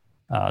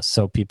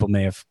 So people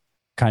may have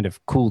kind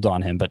of cooled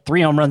on him, but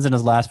 3 home runs in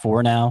his last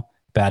 4 now.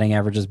 Batting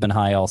average has been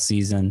high all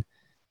season.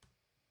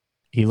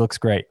 He looks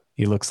great.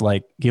 He looks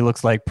like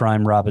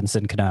prime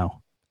Robinson Cano.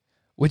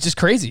 Which is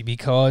crazy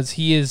because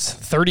he is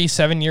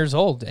 37 years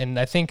old. And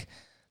I think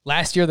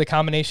last year, the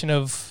combination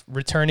of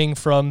returning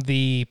from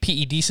the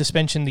PED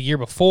suspension the year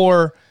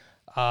before,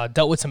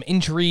 dealt with some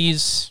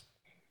injuries.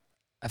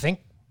 I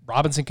think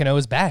Robinson Cano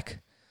is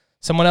back.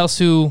 Someone else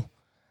who,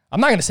 I'm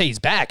not going to say he's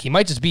back. He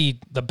might just be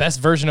the best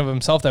version of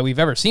himself that we've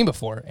ever seen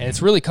before. And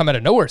it's really come out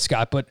of nowhere,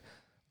 Scott. But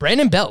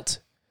Brandon Belt,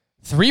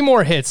 3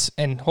 more hits,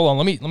 and hold on,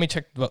 let me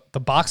check the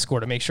box score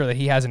to make sure that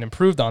he hasn't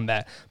improved on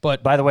that.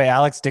 But by the way,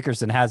 Alex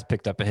Dickerson has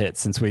picked up a hit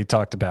since we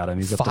talked about him.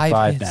 He's up to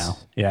 5 hits now.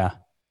 Yeah.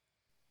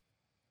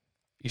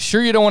 You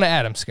sure you don't want to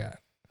add him, Scott?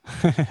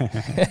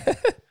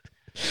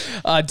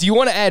 Do you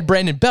want to add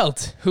Brandon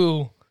Belt,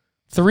 who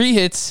 3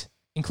 hits,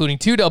 including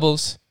 2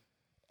 doubles,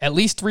 at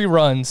least 3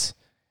 runs,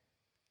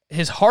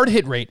 his hard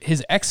hit rate,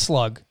 his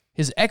X-slug,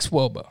 his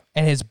X-woba,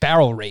 and his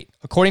barrel rate,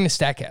 according to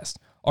StatCast,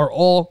 are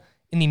all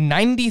in the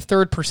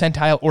 93rd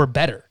percentile or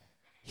better.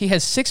 He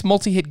has 6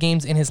 multi-hit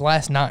games in his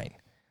last 9.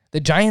 The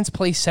Giants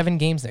play 7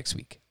 games next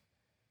week.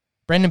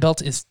 Brandon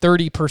Belt is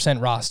 30%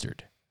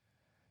 rostered.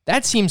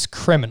 That seems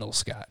criminal,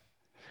 Scott.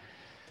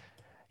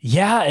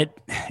 Yeah,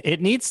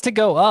 it needs to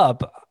go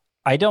up.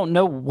 I don't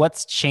know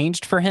what's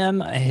changed for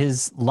him.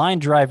 His line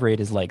drive rate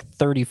is like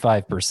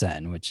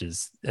 35%, which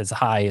is as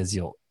high as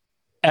you'll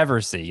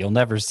ever see. You'll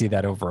never see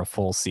that over a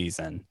full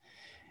season.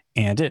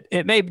 And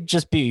it may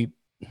just be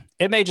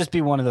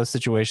one of those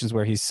situations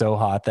where he's so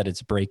hot that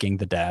it's breaking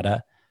the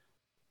data.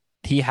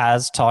 He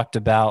has talked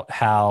about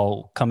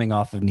how coming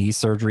off of knee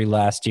surgery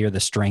last year, the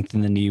strength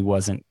in the knee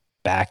wasn't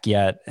back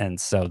yet. And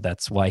so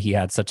that's why he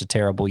had such a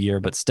terrible year.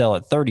 But still,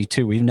 at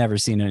 32, we've never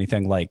seen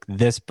anything like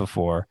this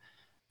before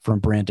from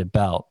Brandon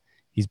Belt.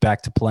 He's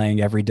back to playing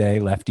every day,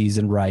 lefties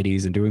and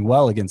righties, and doing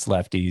well against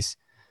lefties.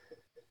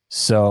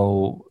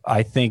 So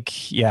I think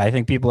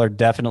people are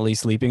definitely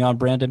sleeping on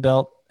Brandon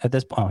Belt at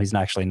this point. Oh, he's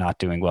actually not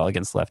doing well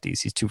against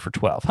lefties. He's 2 for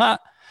 12. Huh?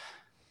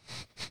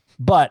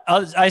 But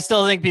I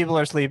still think people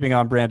are sleeping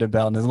on Brandon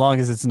Belt. And as long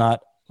as it's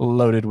not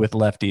loaded with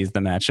lefties, the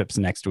matchups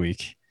next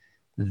week,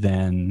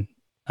 then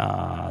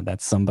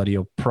that's somebody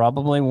you'll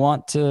probably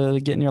want to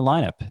get in your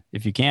lineup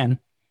if you can.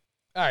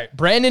 All right.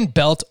 Brandon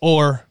Belt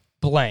or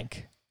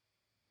blank?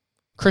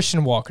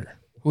 Christian Walker.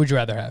 Who would you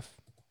rather have?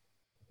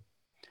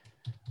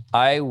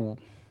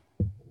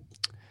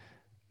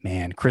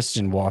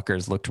 Christian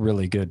Walker's looked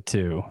really good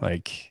too.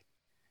 Like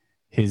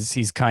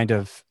he's kind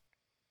of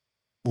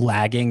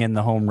lagging in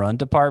the home run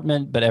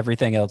department, but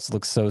everything else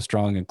looks so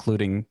strong,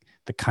 including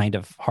the kind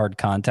of hard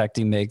contact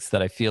he makes,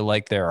 that I feel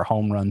like there are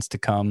home runs to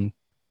come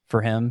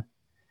for him.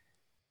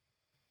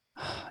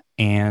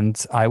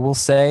 And I will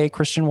say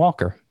Christian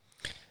Walker.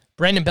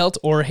 Brandon Belt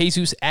or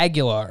Jesus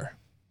Aguilar?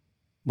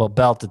 Well,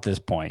 Belt at this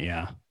point,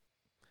 yeah.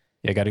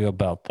 Yeah, got to go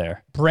Belt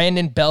there.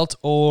 Brandon Belt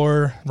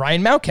or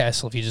Ryan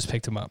Mountcastle if you just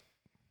picked him up?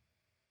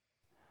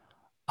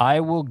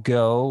 I will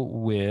go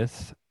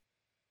with...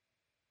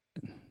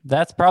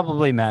 That's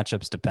probably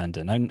matchups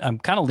dependent. I'm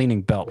kind of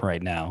leaning Belt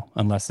right now,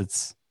 unless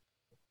it's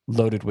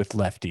loaded with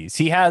lefties.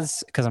 He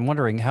has, because I'm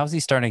wondering, how's he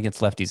starting against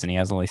lefties, and he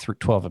has only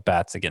 12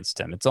 at-bats against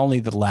him. It's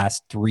only the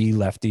last 3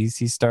 lefties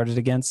he started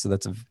against, so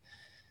that's a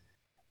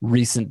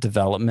recent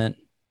development.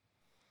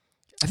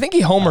 I think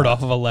he homered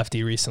off of a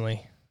lefty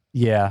recently.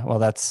 Yeah, well,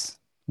 that's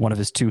one of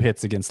his 2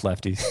 hits against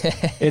lefties.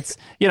 It's,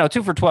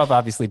 2 for 12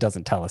 obviously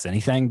doesn't tell us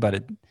anything,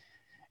 but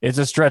it's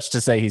a stretch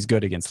to say he's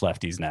good against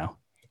lefties now.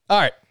 All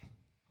right.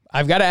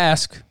 I've got to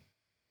ask,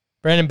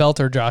 Brandon Belt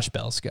or Josh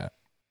Bell, Scott?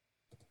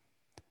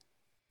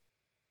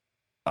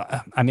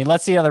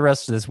 Let's see how the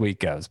rest of this week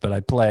goes, but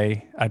I'd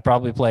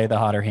probably play the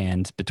hotter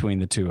hand between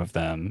the two of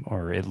them,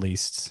 or at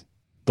least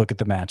look at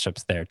the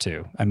matchups there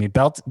too.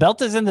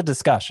 Belt is in the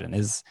discussion,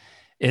 is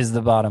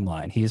the bottom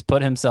line. He's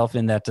put himself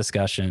in that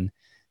discussion.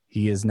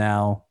 He is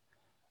now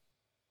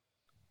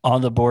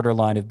on the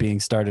borderline of being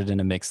started in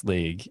a mixed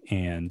league,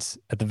 and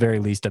at the very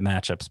least, a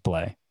matchups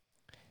play.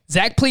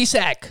 Zach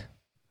Plesac,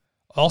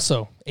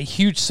 also a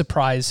huge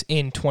surprise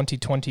in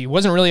 2020.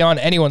 Wasn't really on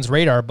anyone's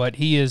radar, but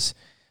he has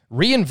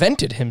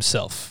reinvented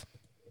himself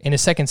in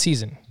his second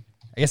season.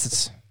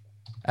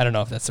 I don't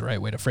know if that's the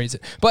right way to phrase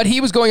it, but he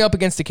was going up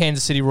against the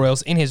Kansas City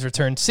Royals in his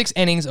return. 6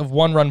 innings of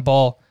 1-run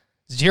ball,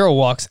 0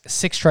 walks,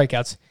 6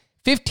 strikeouts,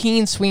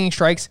 15 swinging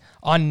strikes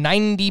on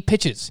 90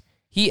 pitches.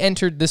 He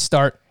entered this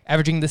start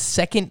averaging the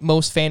second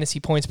most fantasy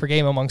points per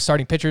game among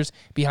starting pitchers,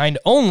 behind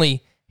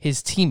only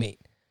his teammate,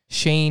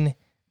 Shane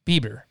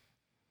Bieber.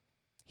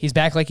 He's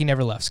back like he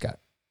never left, Scott.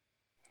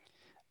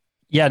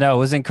 Yeah, no, it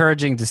was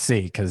encouraging to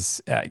see,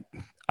 because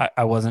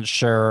I wasn't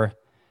sure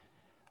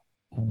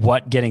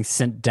what getting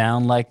sent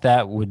down like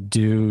that would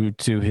do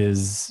to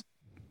his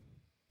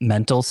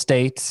mental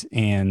state,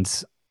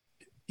 and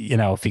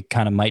if he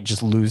kind of might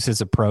just lose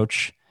his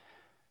approach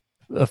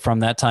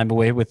from that time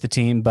away with the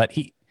team. But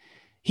he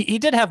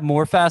did have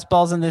more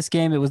fastballs in this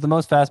game. It was the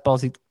most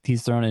fastballs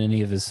he's thrown in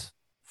any of his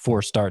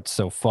 4 starts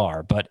so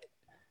far, but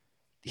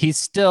he's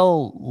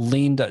still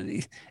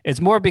leaned.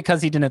 It's more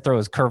because he didn't throw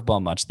his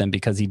curveball much than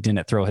because he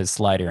didn't throw his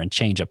slider and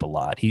changeup a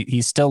lot.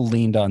 He still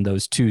leaned on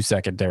those 2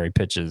 secondary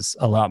pitches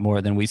a lot more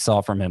than we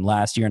saw from him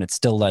last year, and it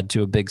still led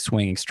to a big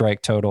swinging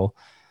strike total.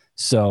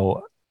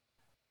 So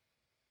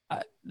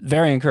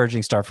very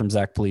encouraging start from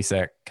Zach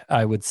Plesac.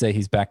 I would say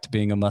he's back to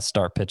being a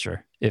must-start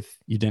pitcher if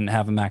you didn't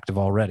have him active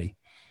already.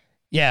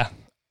 Yeah.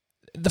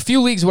 The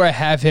few leagues where I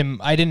have him,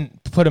 I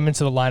didn't put him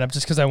into the lineup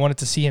just because I wanted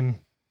to see him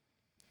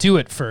do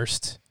it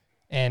first.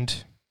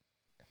 And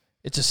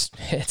it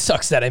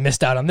sucks that I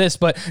missed out on this,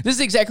 but this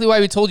is exactly why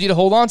we told you to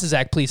hold on to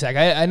Zach Plesac.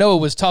 I know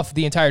it was tough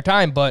the entire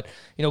time, but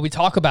we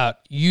talk about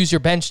use your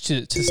bench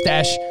to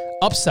stash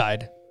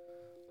upside.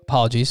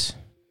 Apologies.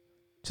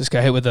 Just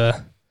got hit with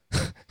a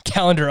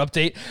calendar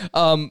update.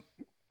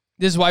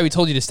 This is why we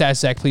told you to stash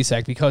Zach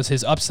Plesac, because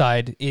his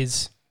upside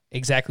is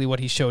exactly what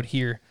he showed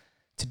here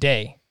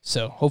today.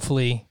 So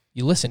hopefully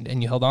you listened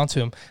and you held on to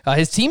him.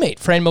 His teammate,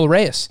 Franmil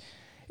Reyes,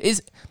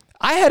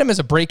 I had him as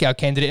a breakout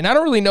candidate, and I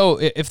don't really know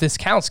if this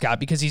counts, Scott,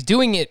 because he's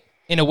doing it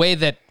in a way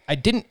that I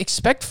didn't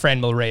expect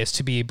Franmil Reyes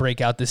to be a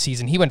breakout this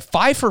season. He went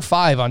 5 for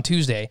 5 on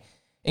Tuesday,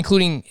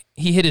 including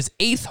he hit his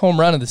 8th home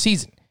run of the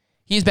season.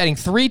 He's batting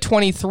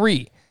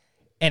 .323,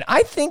 and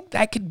I think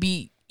that could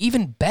be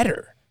even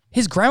better.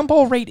 His ground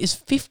ball rate is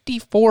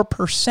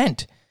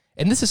 54%,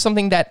 and this is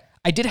something that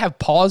I did have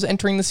pause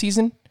entering the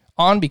season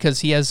on, because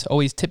he has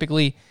always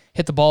typically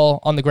hit the ball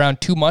on the ground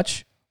too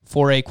much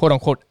for a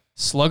quote-unquote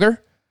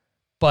slugger.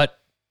 But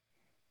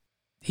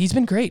he's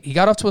been great. He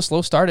got off to a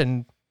slow start,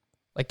 and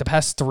like the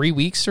past 3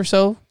 weeks or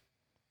so,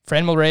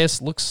 Franmil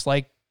Reyes looks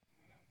like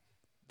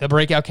the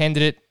breakout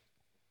candidate.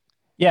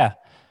 Yeah,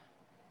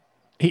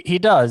 he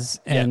does.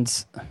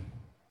 And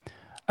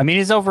I mean,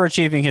 he's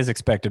overachieving his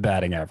expected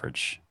batting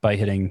average by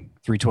hitting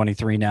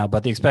 323 now,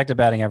 but the expected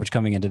batting average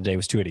coming into today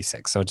was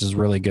 286. So it's just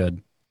really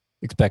good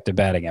expected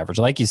batting average.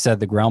 Like you said,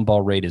 the ground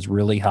ball rate is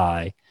really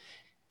high.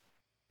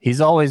 He's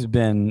always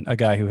been a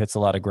guy who hits a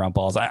lot of ground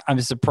balls.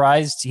 I'm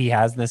surprised he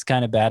has this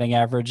kind of batting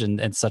average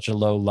and such a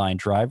low line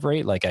drive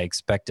rate. Like, I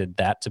expected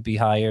that to be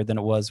higher than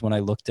it was when I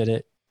looked at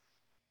it.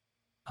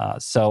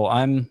 So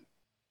I'm,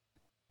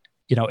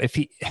 I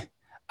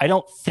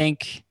don't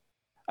think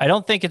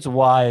it's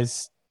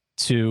wise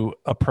to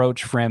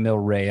approach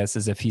Franmil Reyes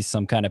as if he's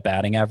some kind of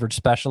batting average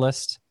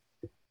specialist.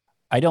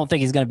 I don't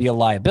think he's going to be a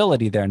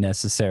liability there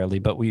necessarily,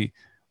 but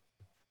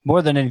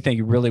more than anything,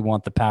 you really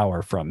want the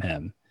power from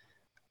him.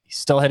 He's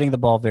still hitting the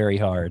ball very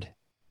hard.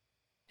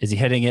 Is he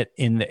hitting it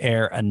in the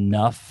air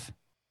enough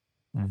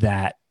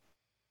that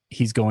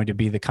he's going to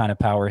be the kind of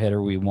power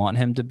hitter we want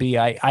him to be?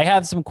 I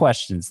have some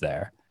questions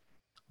there,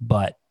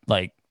 but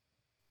like,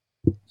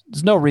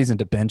 there's no reason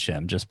to bench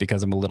him just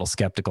because I'm a little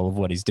skeptical of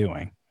what he's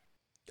doing.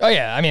 Oh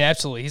yeah, I mean,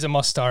 absolutely. He's a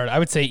must start. I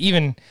would say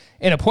even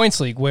in a points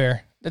league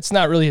where it's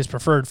not really his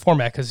preferred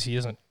format because he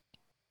doesn't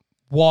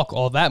walk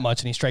all that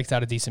much and he strikes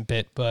out a decent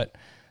bit. But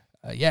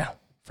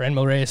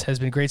Franmil Reyes has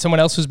been great. Someone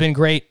else who's been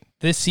great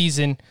this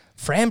season,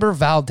 Framber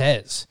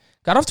Valdez.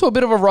 Got off to a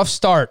bit of a rough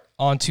start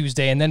on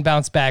Tuesday and then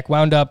bounced back,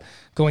 wound up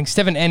going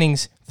 7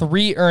 innings,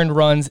 3 earned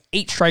runs,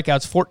 8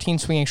 strikeouts, 14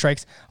 swinging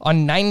strikes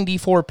on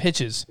 94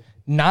 pitches,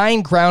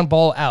 9 ground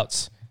ball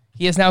outs.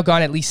 He has now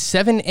gone at least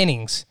 7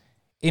 innings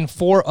in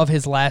 4 of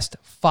his last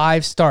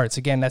 5 starts.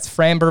 Again, that's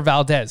Framber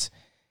Valdez.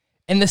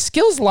 And the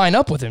skills line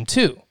up with him,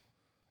 too.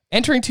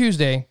 Entering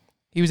Tuesday,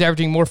 he was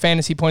averaging more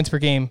fantasy points per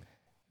game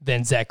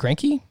than Zach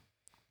Greinke,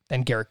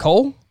 than Garrett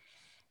Cole,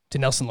 to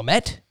Nelson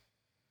Lamet,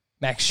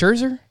 Max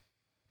Scherzer,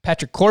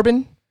 Patrick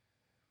Corbin.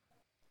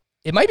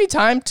 It might be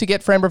time to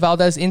get Framber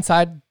Valdez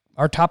inside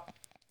our top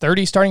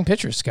 30 starting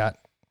pitchers, Scott.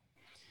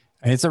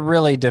 It's a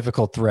really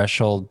difficult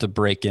threshold to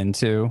break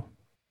into.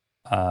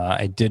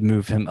 I did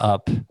move him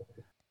up.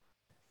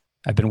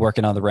 I've been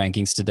working on the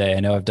rankings today.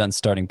 I know I've done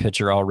starting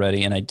pitcher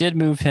already, and I did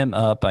move him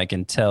up, I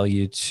can tell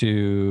you,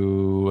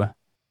 to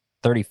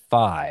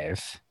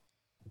 35.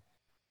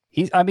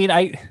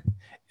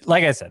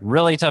 Like I said,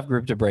 really tough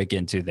group to break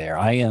into there.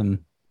 I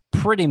am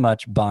pretty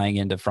much buying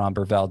into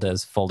Framber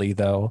Valdez fully,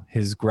 though.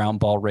 His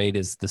ground ball rate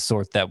is the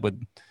sort that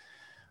would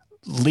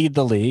lead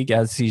the league,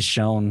 as he's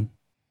shown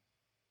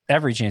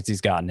every chance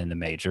he's gotten in the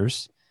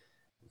majors.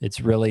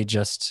 It's really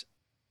just,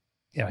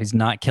 he's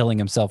not killing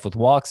himself with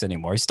walks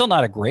anymore. He's still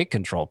not a great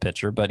control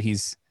pitcher, but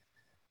he's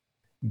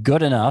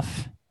good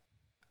enough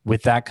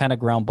with that kind of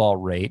ground ball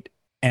rate.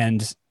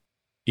 And,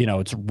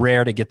 it's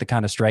rare to get the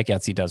kind of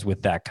strikeouts he does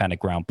with that kind of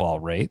ground ball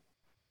rate.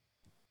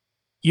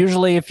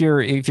 Usually if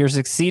you're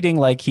succeeding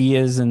like he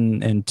is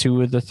in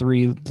 2 of the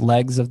 3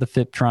 legs of the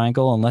FIP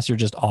triangle, unless you're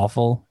just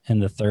awful in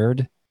the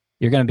 3rd,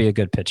 you're going to be a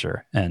good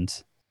pitcher. And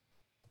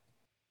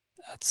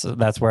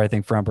that's where I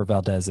think Framber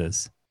Valdez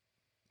is.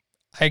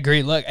 I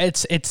agree. Look,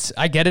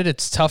 I get it.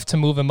 It's tough to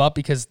move him up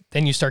because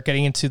then you start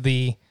getting into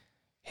the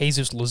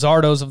Jesus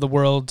Luzardos of the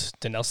world,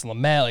 to Nelson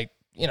Lamet.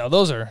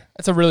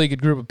 That's a really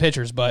good group of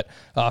pitchers, but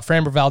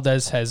Framber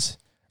Valdez has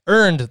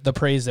earned the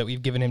praise that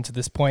we've given him to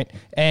this point.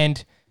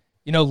 And,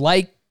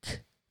 like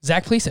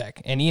Zach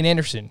Plesac and Ian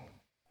Anderson,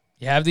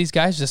 you have these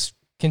guys, just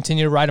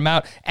continue to ride them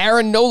out.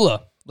 Aaron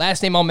Nola,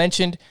 last name I'll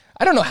mention.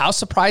 I don't know how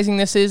surprising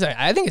this is.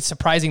 I think it's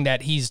surprising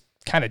that he's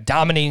kind of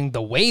dominating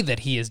the way that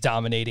he is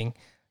dominating.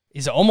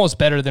 Is almost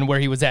better than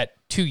where he was at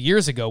 2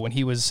 years ago when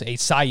he was a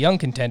Cy Young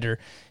contender.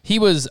 He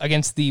was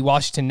against the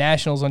Washington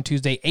Nationals on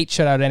Tuesday, 8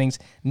 shutout innings,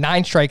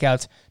 9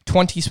 strikeouts,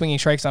 20 swinging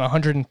strikes on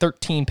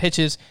 113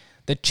 pitches.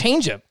 The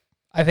changeup,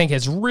 I think,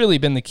 has really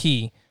been the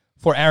key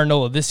for Aaron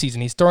Nola this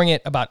season. He's throwing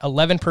it about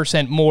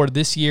 11% more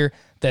this year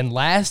than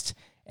last,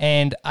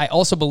 and I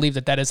also believe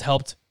that has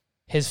helped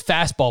his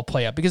fastball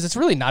play up because it's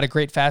really not a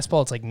great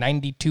fastball. It's like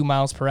 92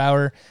 miles per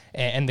hour,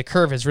 and the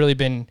curve has really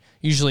been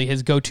usually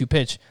his go-to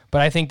pitch.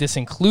 But I think this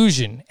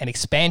inclusion and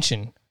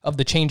expansion of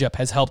the changeup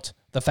has helped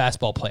the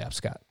fastball play up,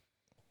 Scott.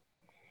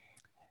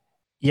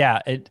 Yeah,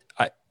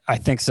 I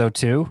think so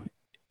too.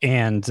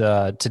 And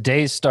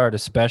today's start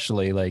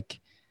especially, like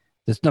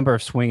this number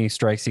of swinging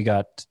strikes he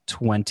got,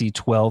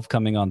 12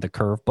 coming on the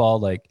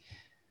curveball, like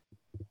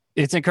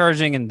it's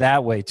encouraging in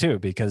that way too,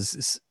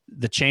 because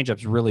the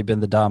changeup's really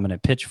been the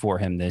dominant pitch for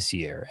him this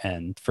year.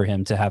 And for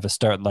him to have a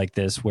start like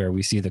this, where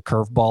we see the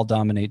curveball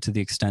dominate to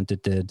the extent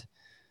it did,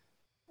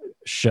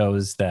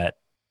 shows that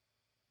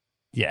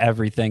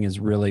everything is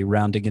really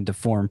rounding into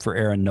form for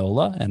Aaron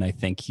Nola. And I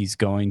think he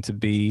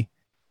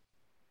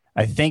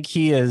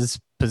is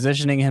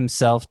positioning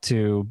himself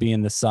to be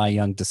in the Cy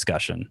Young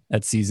discussion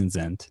at season's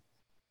end.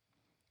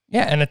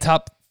 Yeah. And a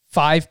top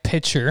 5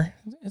 pitcher.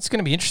 It's going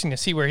to be interesting to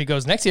see where he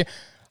goes next year.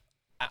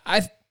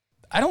 I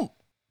don't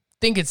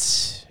think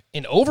it's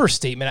an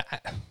overstatement.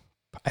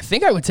 I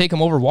think I would take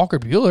him over Walker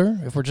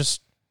Buehler if we're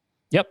just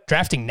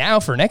drafting now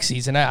for next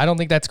season. I don't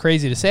think that's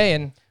crazy to say.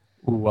 And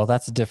Ooh, well,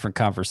 that's a different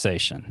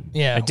conversation.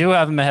 Yeah. I do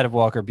have him ahead of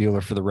Walker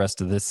Buehler for the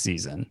rest of this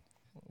season.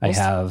 I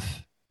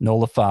have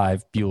Nola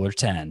 5, Buehler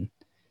 10.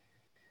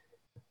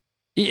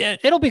 Yeah,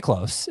 it'll be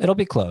close. It'll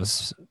be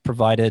close,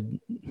 provided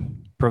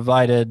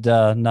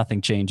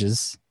nothing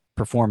changes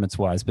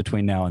performance-wise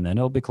between now and then.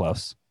 It'll be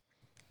close.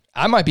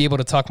 I might be able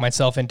to talk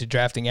myself into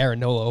drafting Aaron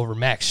Nola over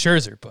Max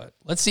Scherzer, but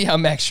let's see how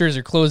Max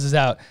Scherzer closes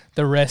out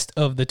the rest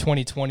of the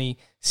 2020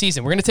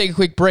 season. We're going to take a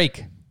quick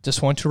break.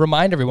 Just want to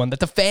remind everyone that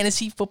the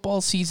fantasy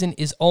football season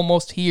is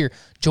almost here.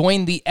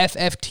 Join the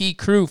FFT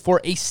crew for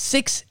a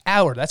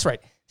 6-hour, that's right,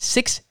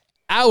 6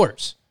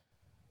 hours,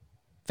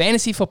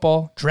 fantasy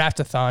football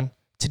draft-a-thon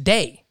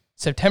today,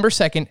 September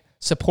 2nd,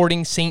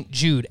 supporting St.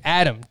 Jude.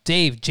 Adam,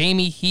 Dave,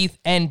 Jamie, Heath,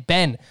 and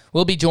Ben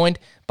will be joined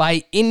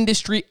by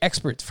industry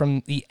experts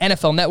from the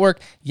NFL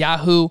Network,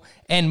 Yahoo,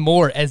 and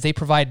more as they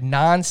provide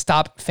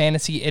nonstop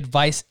fantasy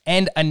advice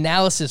and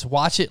analysis.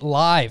 Watch it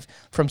live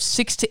from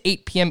 6 to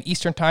 8 p.m.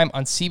 Eastern Time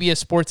on CBS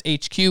Sports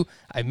HQ.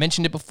 I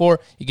mentioned it before.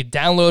 You can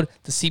download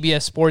the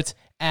CBS Sports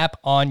app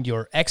on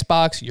your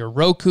Xbox, your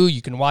Roku.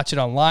 You can watch it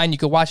online. You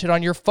can watch it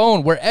on your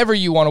phone, wherever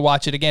you want to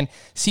watch it. Again,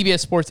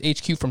 CBS Sports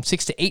HQ from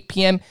 6 to 8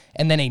 p.m.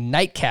 and then a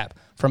nightcap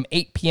from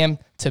 8 p.m.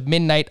 to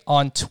midnight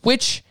on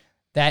Twitch.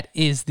 That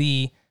is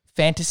the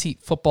Fantasy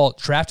Football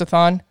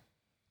Draft-a-thon,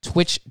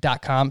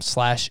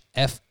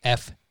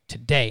 twitch.com/FF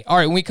today. All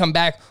right, when we come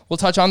back, we'll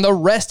touch on the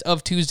rest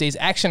of Tuesday's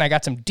action. I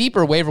got some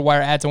deeper waiver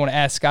wire ads I want to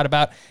ask Scott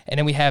about, and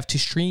then we have to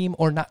stream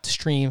or not to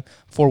stream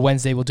for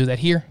Wednesday. We'll do that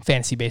here,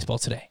 Fantasy Baseball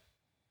Today.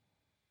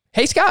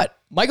 Hey, Scott,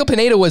 Michael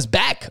Pineda was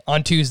back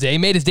on Tuesday,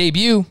 made his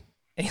debut,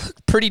 and he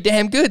looked pretty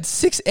damn good.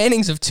 6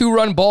 innings of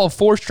 2-run ball,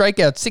 4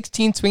 strikeouts,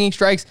 16 swinging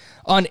strikes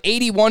on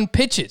 81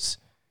 pitches,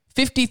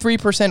 53%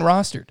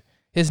 rostered.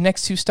 His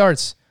next 2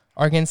 starts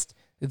are against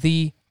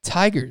the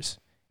Tigers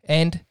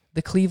and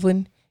the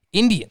Cleveland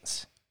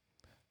Indians.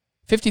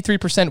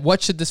 53%,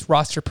 what should this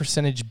roster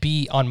percentage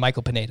be on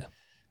Michael Pineda?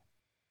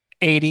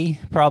 80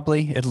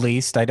 probably, at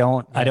least. I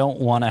don't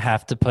want to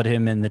have to put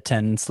him in the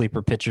 10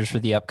 sleeper pitchers for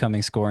the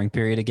upcoming scoring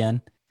period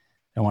again. I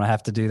don't want to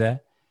have to do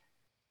that.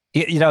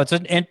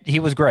 He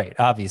was great,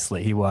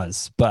 obviously he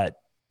was, but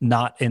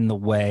not in a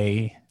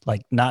way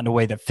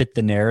that fit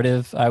the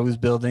narrative I was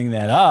building,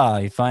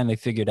 that he finally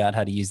figured out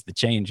how to use the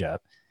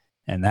changeup.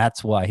 And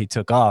that's why he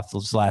took off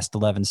those last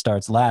 11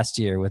 starts last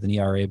year with an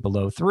ERA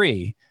below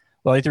 3.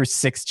 Well, he threw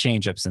 6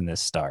 changeups in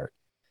this start.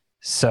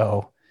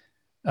 So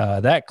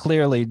that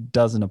clearly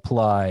doesn't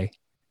apply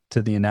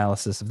to the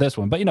analysis of this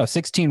one. But,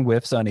 16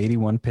 whiffs on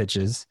 81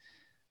 pitches.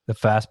 The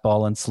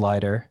fastball and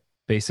slider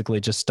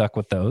basically just stuck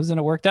with those, and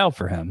it worked out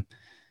for him.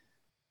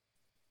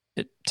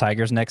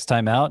 Tigers next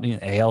time out,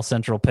 AL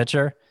Central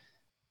pitcher.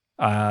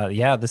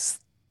 It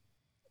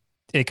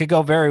could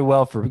go very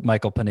well for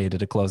Michael Pineda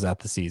to close out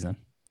the season.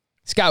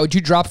 Scott, would you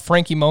drop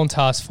Frankie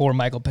Montas for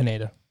Michael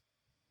Pineda?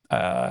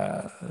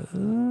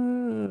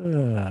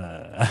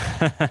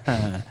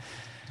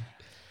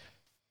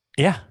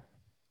 Yeah,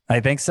 I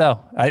think so.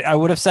 I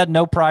would have said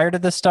no prior to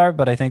this start,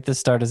 but I think this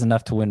start is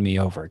enough to win me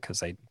over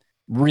because I'm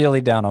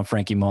really down on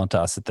Frankie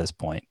Montas at this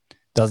point.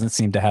 Doesn't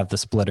seem to have the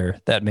splitter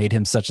that made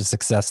him such a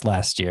success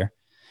last year.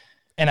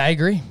 And I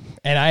agree.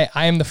 And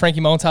I am the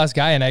Frankie Montas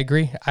guy, and I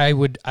agree. I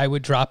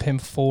would drop him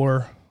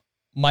for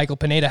Michael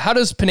Pineda. How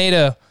does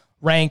Pineda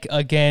rank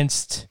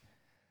against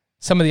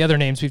some of the other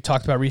names we've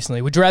talked about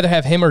recently? Would you rather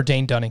have him or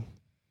Dane Dunning?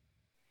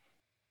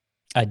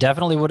 I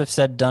definitely would have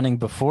said Dunning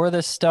before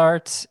this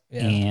start,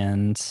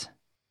 and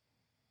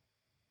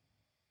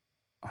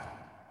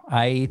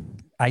I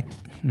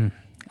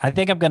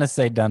think I'm going to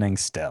say Dunning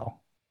still.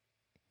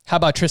 How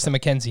about Tristan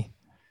McKenzie?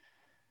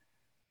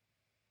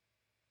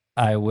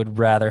 I would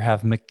rather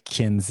have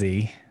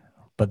McKenzie,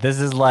 but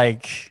this is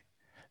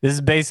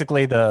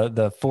basically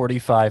the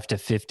 45 to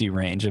 50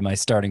 range in my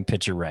starting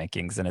pitcher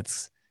rankings, and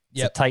it's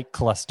a tight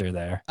cluster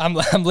there. I'm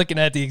looking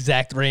at the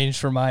exact range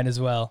for mine as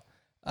well.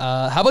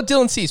 How about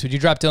Dylan Cease? Would you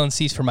drop Dylan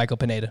Cease for Michael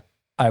Pineda?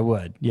 I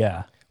would,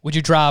 yeah. Would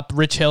you drop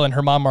Rich Hill and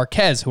German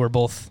Marquez, who are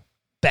both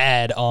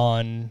bad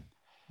on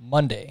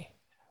Monday?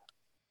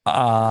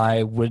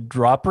 I would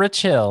drop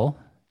Rich Hill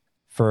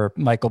for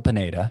Michael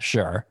Pineda,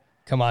 sure.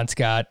 Come on,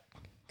 Scott.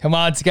 I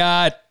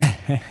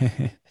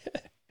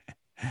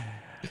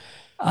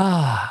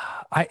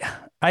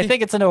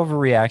think it's an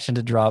overreaction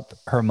to drop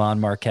German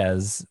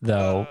Marquez,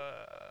 though.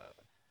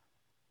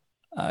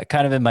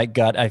 Kind of in my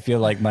gut, I feel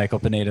like Michael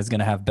Pineda is going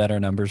to have better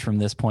numbers from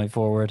this point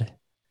forward.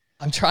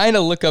 I'm trying to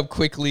look up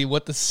quickly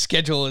what the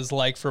schedule is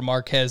like for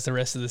Marquez the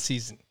rest of the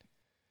season.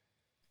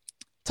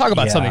 Talk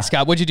about something,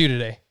 Scott. What'd you do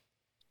today?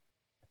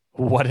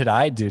 What did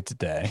I do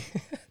today?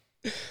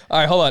 All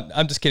right, hold on.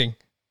 I'm just kidding.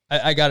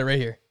 I got it right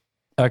here.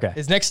 Okay.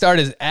 His next start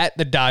is at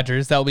the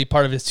Dodgers. That will be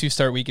part of his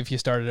 2-start week if you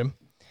started him.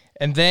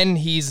 And then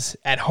he's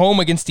at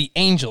home against the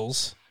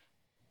Angels.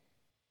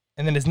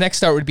 And then his next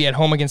start would be at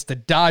home against the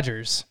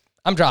Dodgers.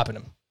 I'm dropping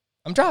him.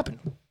 I'm dropping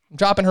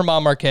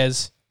German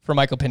Marquez for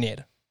Michael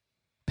Pineda.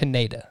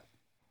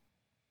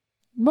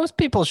 Most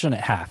people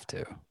shouldn't have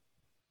to.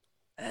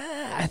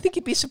 I think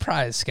you'd be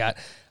surprised, Scott.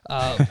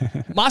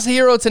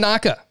 Masahiro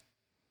Tanaka.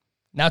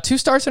 Now 2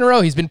 starts in a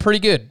row. He's been pretty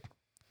good.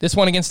 This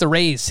one against the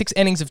Rays, 6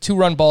 innings of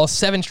 2-run balls,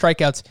 7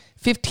 strikeouts,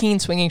 15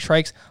 swinging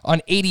strikes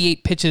on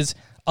 88 pitches,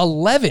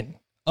 11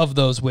 of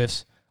those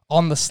whiffs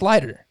on the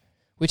slider,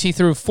 which he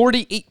threw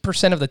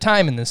 48% of the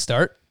time in this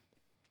start.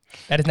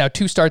 That is now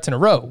 2 starts in a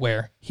row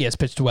where he has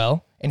pitched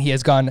well, and he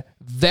has gone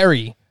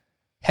very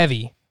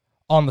heavy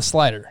on the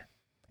slider.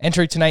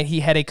 Entering tonight, he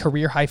had a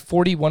career-high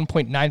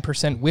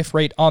 41.9% whiff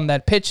rate on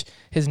that pitch.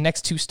 His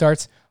next 2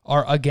 starts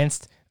are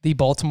against the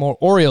Baltimore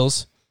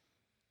Orioles.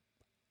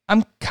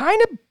 I'm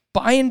kind of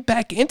buying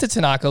back into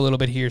Tanaka a little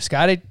bit here,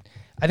 Scott.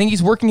 I think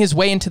he's working his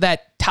way into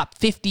that top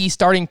 50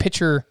 starting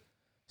pitcher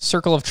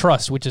circle of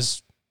trust, which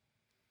is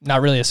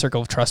not really a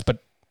circle of trust, but,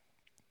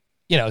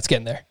 it's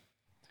getting there.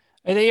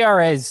 The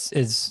ERA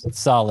is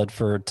solid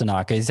for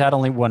Tanaka. He's had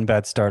only 1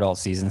 bad start all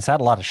season. He's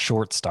had a lot of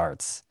short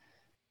starts,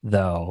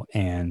 though,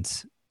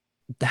 and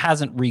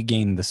hasn't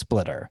regained the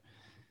splitter,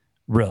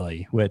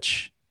 really,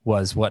 which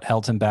was what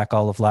held him back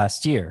all of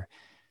last year.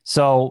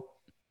 So,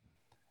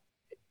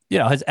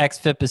 his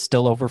xFIP is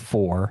still over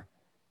 4.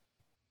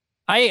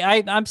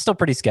 I'm still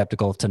pretty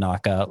skeptical of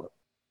Tanaka.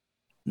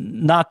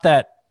 Not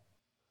that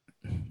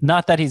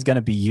he's going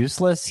to be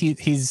useless.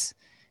 He's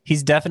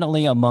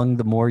definitely among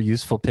the more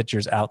useful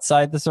pitchers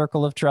outside the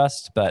circle of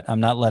trust, but I'm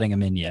not letting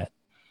him in yet.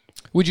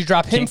 Would you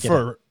drop him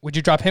for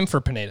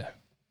Pineda?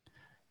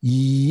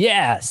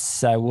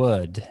 Yes, I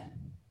would.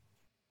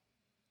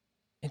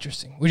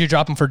 Interesting. Would you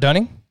drop him for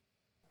Dunning?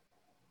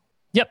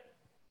 Yep.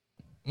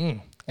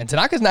 And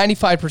Tanaka's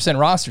 95%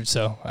 rostered,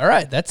 so all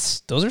right,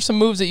 those are some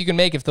moves that you can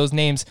make if those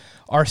names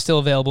are still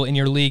available in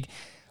your league.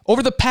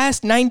 Over his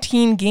past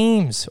 19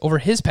 games,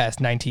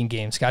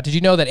 Scott, did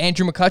you know that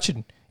Andrew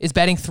McCutchen is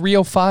batting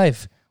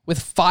 .305 with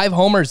 5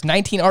 homers,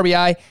 19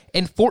 RBI,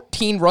 and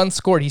 14 runs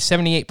scored? He's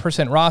 78%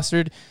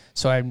 rostered,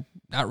 so I'm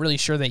not really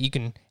sure that you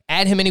can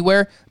add him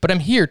anywhere, but I'm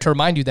here to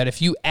remind you that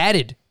if you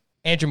added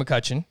Andrew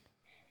McCutchen,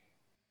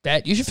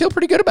 that you should feel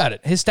pretty good about it.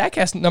 His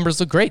StatCast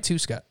numbers look great too,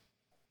 Scott.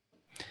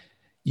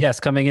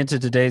 Yes, coming into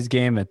today's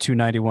game, a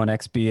 291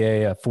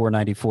 XBA, a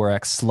 494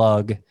 X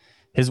slug.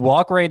 His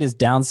walk rate is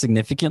down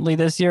significantly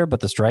this year, but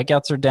the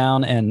strikeouts are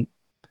down, and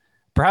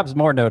perhaps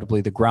more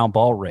notably, the ground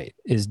ball rate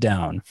is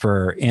down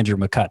for Andrew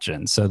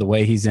McCutchen. So the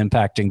way he's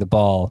impacting the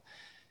ball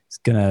is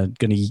gonna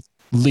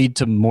lead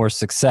to more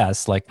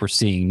success, like we're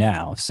seeing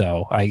now.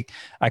 So I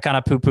kind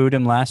of poo-pooed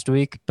him last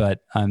week,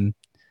 but I'm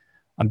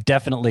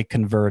definitely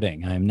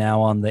converting. I'm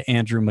now on the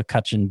Andrew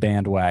McCutchen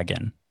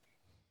bandwagon.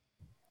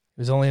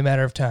 It was only a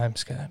matter of time,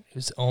 Scott. It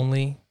was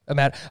only a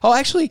matter. Oh,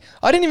 actually,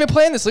 I didn't even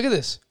plan this. Look at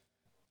this.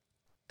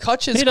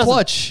 Kutch's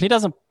clutch. He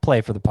doesn't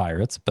play for the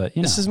Pirates, but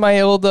this is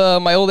my old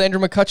Andrew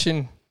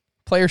McCutchen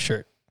player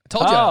shirt. I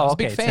told you I was a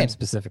big fan.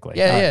 Specifically.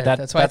 Yeah.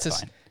 That's why it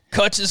says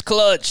Kutch's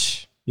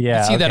clutch. Yeah, you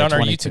can see that on our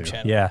 22. YouTube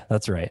channel. Yeah,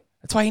 that's right.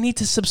 That's why you need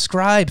to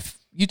subscribe.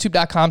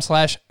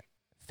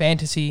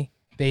 YouTube.com/fantasy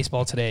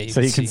baseball today. So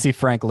you can see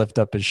Frank lift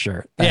up his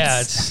shirt.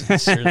 It's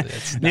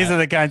these are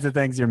the kinds of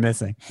things you're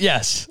missing.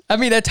 Yes. I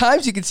mean, at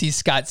times you can see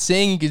Scott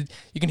sing. You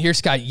can hear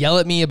Scott yell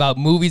at me about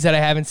movies that I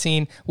haven't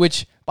seen,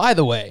 which, by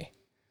the way,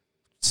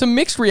 some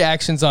mixed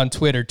reactions on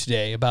Twitter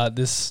today about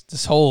this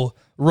whole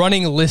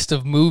running list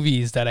of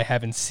movies that I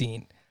haven't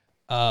seen.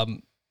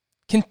 Can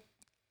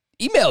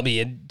email me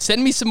and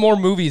send me some more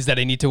movies that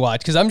I need to watch,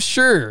 because I'm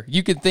sure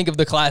you can think of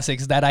the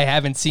classics that I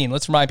haven't seen.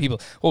 Let's remind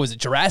people. What was it?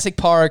 Jurassic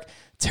Park,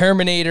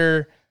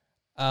 Terminator.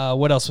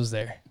 What else was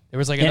there? There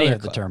was like any another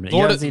of the Terminator.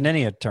 You haven't seen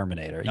any of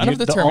Terminator. None of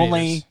the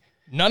Terminators.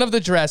 None of the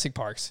Jurassic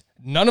Parks.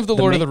 None of the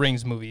Lord of the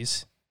Rings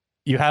movies.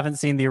 You haven't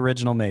seen the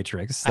original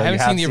Matrix. So I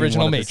haven't seen the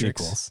original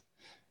Matrix.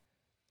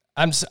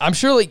 I'm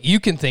sure like you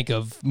can think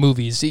of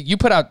movies. You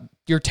put out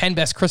your 10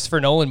 best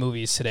Christopher Nolan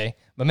movies today.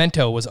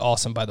 Memento was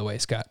awesome, by the way,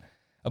 Scott.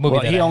 A movie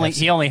that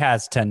he only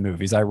has 10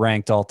 movies. I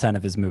ranked all 10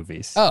 of his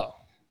movies. Oh,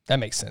 that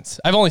makes sense.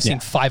 I've only seen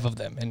 5 of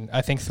them, and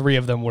I think 3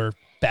 of them were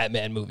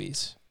Batman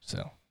movies.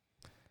 So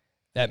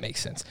that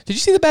makes sense. Did you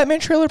see the Batman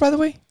trailer, by the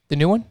way? The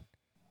new one?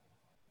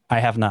 I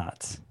have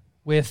not.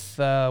 With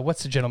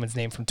what's the gentleman's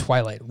name from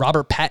Twilight?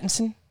 Robert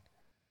Pattinson?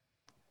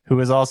 Who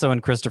is also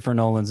in Christopher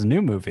Nolan's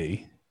new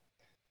movie,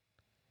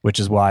 which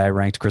is why I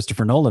ranked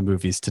Christopher Nolan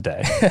movies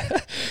today.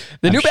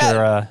 The new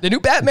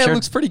Batman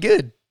looks pretty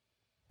good.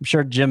 I'm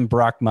sure Jim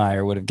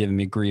Brockmeyer would have given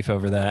me grief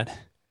over that.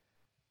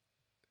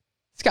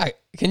 Scott,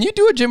 can you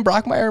do a Jim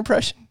Brockmeyer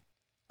impression?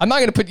 I'm not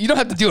going to you don't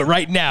have to do it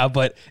right now,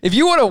 but if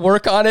you want to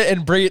work on it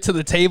and bring it to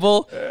the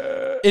table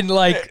in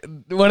like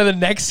one of the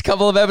next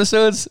couple of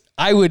episodes,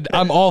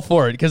 I'm all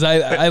for it, because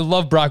I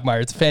love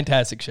Brockmeyer. It's a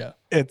fantastic show.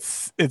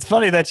 It's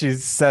funny that you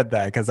said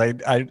that, because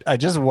I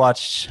just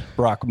watched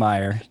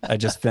Brockmeyer. I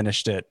just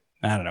finished it,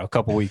 I don't know, a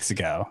couple weeks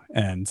ago,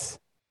 and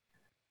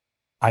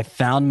I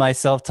found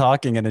myself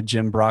talking in a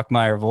Jim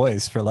Brockmeyer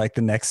voice for like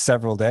the next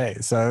several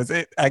days. So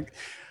I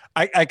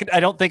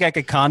don't think I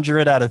could conjure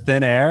it out of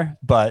thin air,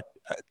 but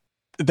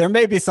there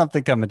may be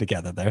something coming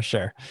together there.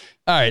 Sure.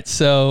 All right.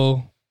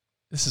 So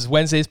This is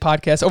Wednesday's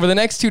podcast. Over the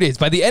next 2 days,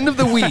 by the end of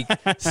the week,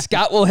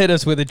 Scott will hit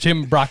us with a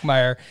Jim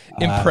Brockmeier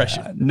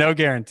impression. No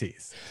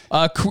guarantees.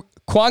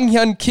 Kwang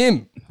Hyun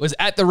Kim was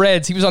at the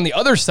Reds. He was on the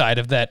other side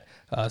of that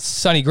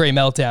Sonny Gray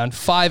meltdown.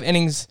 5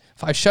 innings,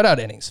 5 shutout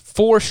innings,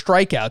 4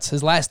 strikeouts.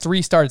 His last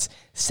 3 starts,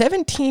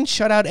 17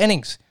 shutout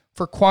innings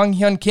for Kwang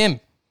Hyun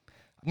Kim.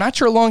 I'm not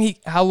sure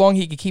how long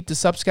he could keep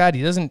this up, Scott.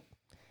 He doesn't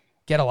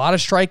get a lot of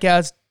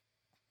strikeouts,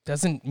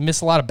 doesn't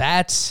miss a lot of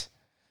bats.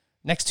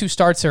 Next 2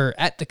 starts are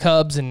at the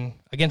Cubs and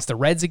against the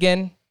Reds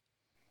again.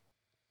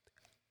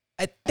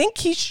 I think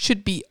he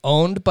should be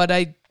owned, but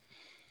I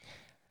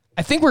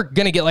think we're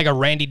going to get like a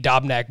Randy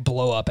Dobnak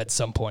blow up at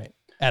some point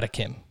out of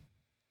Kim.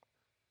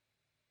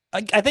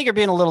 I think you're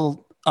being a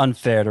little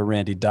unfair to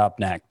Randy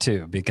Dobnak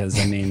too, because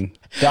I mean,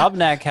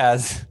 Dobnak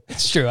has.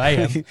 It's true. I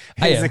am.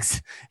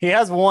 He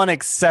has one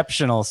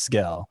exceptional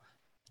skill.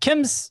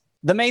 Kim's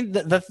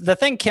the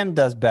thing Kim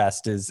does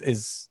best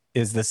is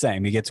the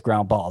same. He gets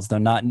ground balls, though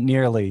not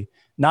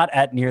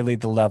at nearly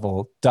the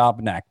level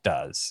Dobnak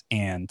does.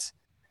 And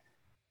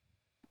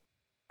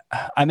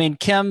I mean,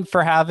 Kim,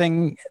 for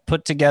having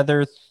put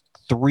together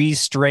 3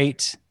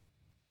 straight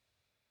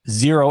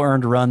 0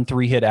 earned run,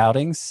 3-hit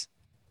outings,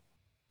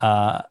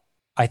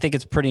 I think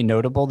it's pretty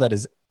notable that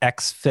his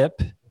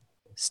xFIP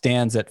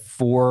stands at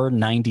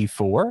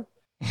 494.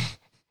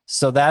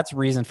 So that's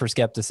reason for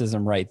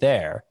skepticism right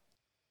there.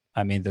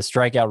 I mean, the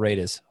strikeout rate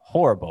is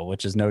horrible,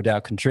 which is no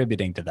doubt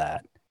contributing to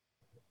that.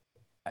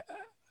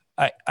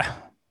 I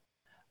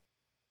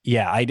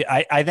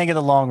think in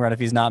the long run, if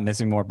he's not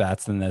missing more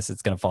bats than this,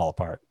 it's going to fall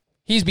apart.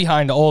 He's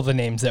behind all the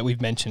names that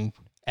we've mentioned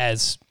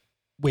as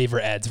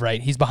waiver ads,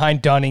 right? He's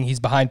behind Dunning. He's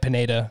behind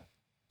Pineda.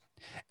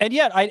 And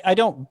yet, I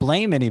don't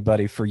blame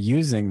anybody for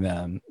using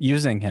him.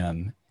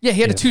 Yeah,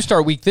 he had a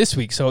 2-start week this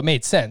week, so it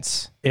made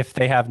sense. If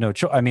they have no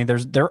choice. I mean,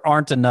 there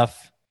aren't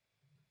enough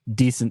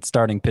decent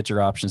starting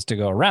pitcher options to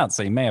go around,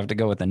 so you may have to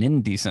go with an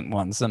indecent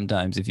one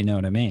sometimes, if you know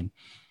what I mean.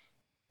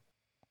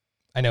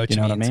 I know what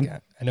you mean,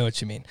 Scott. I know what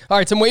you mean. All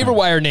right, some waiver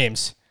wire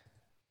names.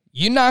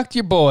 You knocked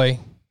your boy,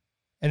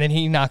 and then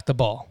he knocked the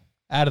ball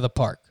out of the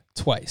park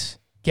twice.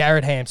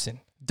 Garrett Hampson,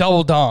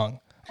 double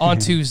dong on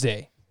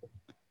Tuesday.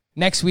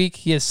 Next week,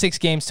 he has 6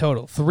 games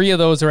total. 3 of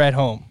those are at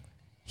home.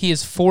 He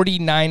is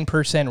 49%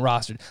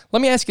 rostered.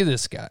 Let me ask you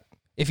this, Scott.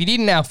 If you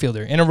need an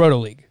outfielder in a roto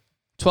league,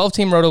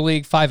 12-team roto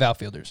league, 5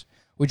 outfielders,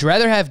 would you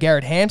rather have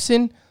Garrett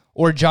Hampson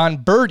or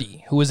John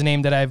Birdie, who was a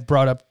name that I've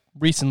brought up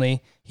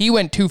recently? He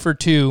went 2 for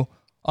 2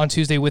 on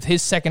Tuesday with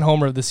his second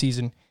homer of the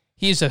season.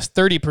 He is just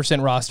 30%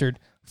 rostered,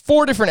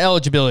 4 different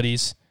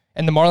eligibilities,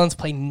 and the Marlins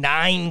play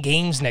 9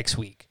 games next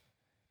week.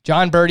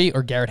 John Birdie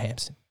or Garrett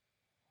Hampson?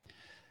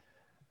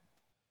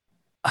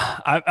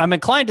 I'm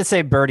inclined to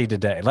say Birdie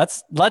today.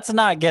 Let's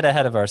not get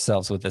ahead of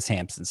ourselves with this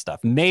Hampson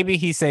stuff. Maybe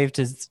he saved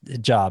his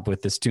job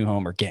with this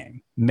 2-homer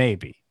game.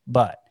 Maybe.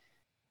 But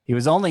he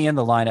was only in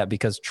the lineup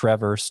because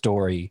Trevor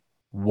Story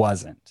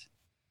wasn't.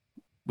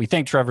 We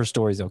think Trevor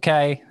Story's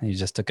okay. He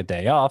just took a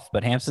day off,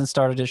 but Hampson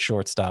started at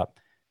shortstop.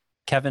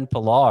 Kevin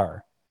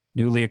Pillar,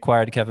 newly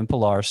acquired Kevin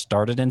Pillar,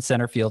 started in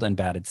center field and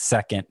batted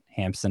second.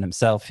 Hampson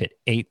himself hit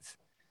 8th.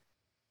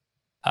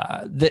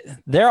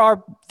 There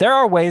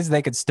are ways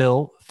they could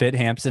still fit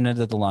Hampson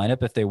into the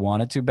lineup if they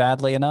wanted to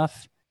badly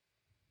enough.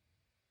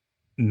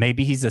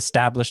 Maybe he's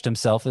established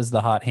himself as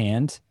the hot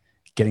hand,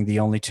 getting the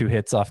only 2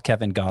 hits off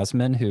Kevin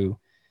Gausman, who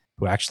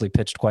actually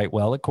pitched quite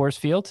well at Coors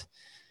Field.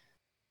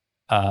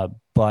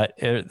 But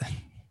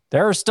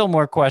there are still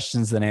more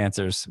questions than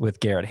answers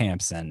with Garrett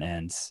Hampson,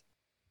 and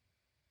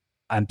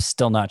I'm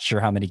still not sure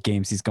how many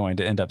games he's going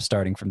to end up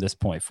starting from this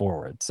point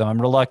forward. So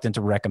I'm reluctant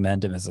to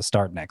recommend him as a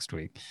start next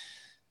week.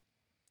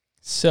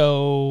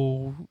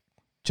 So,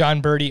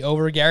 John Birdie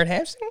over Garrett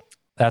Hampson?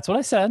 That's what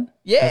I said.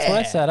 Yeah. That's what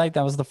I said.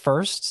 That was the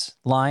first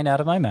line out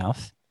of my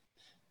mouth.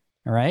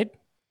 All right?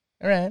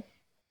 All right.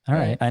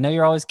 I know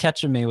you're always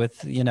catching me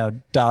with,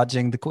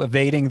 evading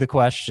the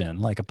question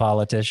like a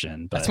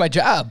politician. But that's my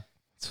job.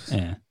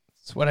 Yeah.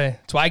 That's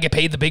why I get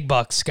paid the big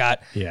bucks,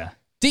 Scott. Yeah.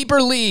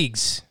 Deeper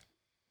leagues.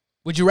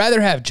 Would you rather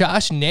have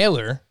Josh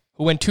Naylor,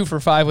 who went 2 for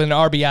 5 with an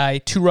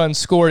RBI, 2 runs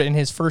scored in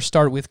his first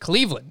start with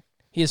Cleveland?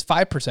 He is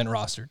 5%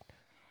 rostered.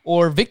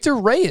 Or Victor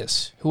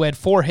Reyes, who had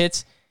 4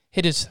 hits,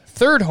 hit his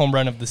 3rd home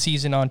run of the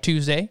season on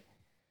Tuesday,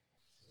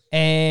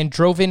 and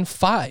drove in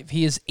 5.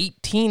 He is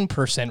 18%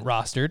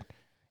 rostered,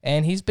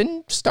 and he's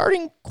been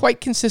starting quite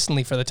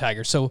consistently for the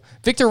Tigers. So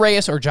Victor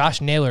Reyes or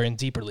Josh Naylor in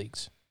deeper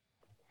leagues?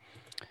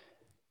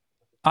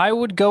 I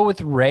would go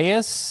with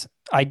Reyes.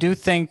 I do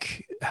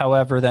think,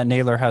 however, that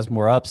Naylor has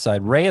more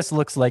upside. Reyes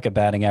looks like a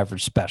batting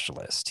average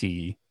specialist.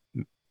 He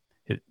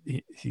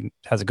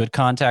has a good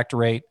contact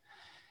rate.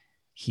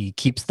 He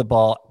keeps the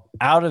ball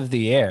out of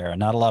the air,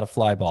 not a lot of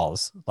fly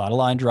balls, a lot of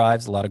line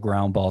drives, a lot of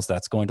ground balls.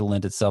 That's going to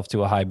lend itself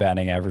to a high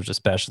batting average,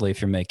 especially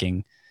if you're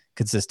making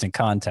consistent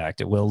contact.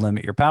 It will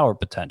limit your power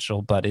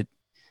potential, but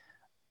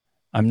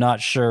I'm not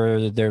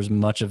sure there's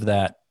much of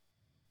that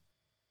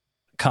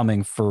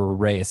coming for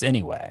Reyes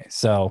anyway.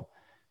 So,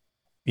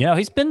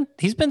 he's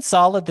been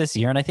solid this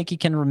year, and I think he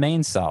can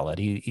remain solid.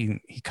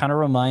 He kind of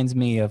reminds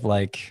me of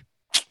like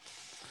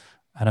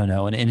I don't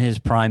know, and in his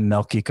prime,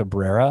 Melky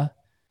Cabrera,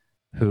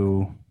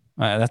 who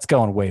that's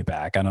going way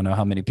back. I don't know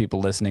how many people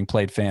listening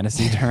played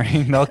fantasy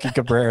during Melky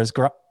Cabrera's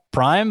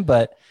prime,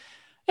 but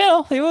you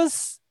know, he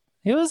was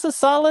a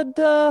solid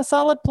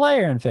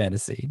player in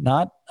fantasy.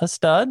 Not a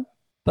stud,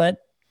 but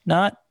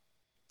not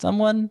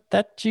someone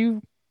that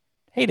you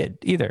hated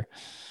either.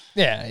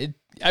 Yeah,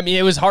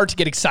 it was hard to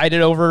get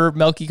excited over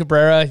Melky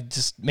Cabrera. He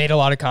just made a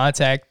lot of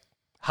contact,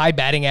 high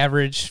batting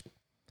average,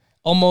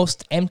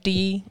 almost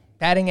empty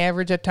batting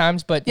average at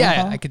times. But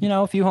yeah, I could,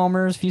 a few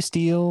homers, a few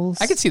steals.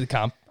 I could see the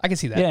comp. I could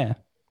see that. Yeah.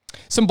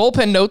 Some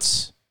bullpen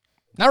notes.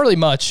 Not really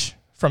much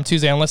from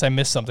Tuesday, unless I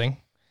missed something.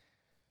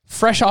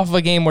 Fresh off of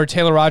a game where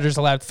Taylor Rogers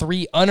allowed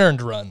 3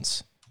 unearned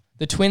runs,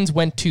 the Twins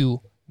went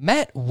to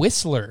Matt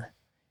Whistler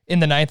in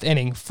the 9th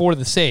inning for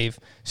the save.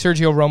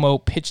 Sergio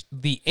Romo pitched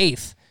the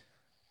 8th.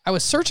 I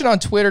was searching on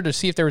Twitter to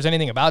see if there was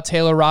anything about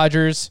Taylor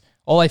Rogers.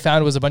 All I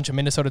found was a bunch of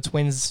Minnesota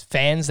Twins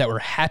fans that were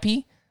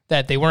happy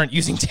that they weren't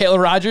using Taylor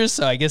Rogers,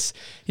 so I guess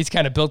he's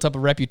kind of built up a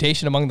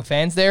reputation among the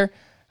fans there.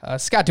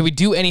 Scott, do we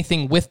do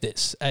anything with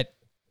this? I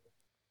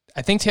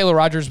think Taylor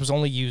Rogers was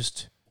only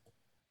used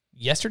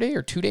yesterday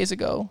or 2 days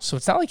ago, so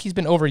it's not like he's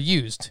been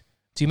overused.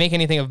 Do you make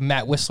anything of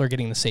Matt Whistler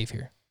getting the save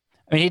here?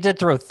 I mean, he did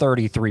throw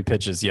 33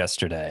 pitches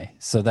yesterday,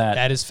 so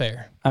that is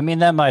fair. I mean,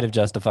 that might have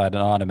justified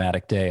an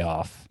automatic day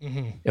off.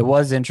 Mm-hmm. It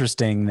was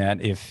interesting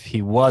that if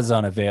he was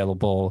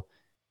unavailable,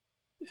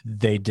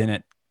 they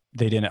didn't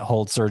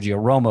hold Sergio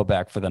Romo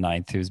back for the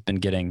 9th, who's been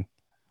getting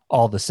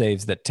all the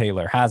saves that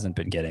Taylor hasn't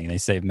been getting. They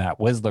saved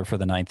Matt Whistler for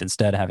the 9th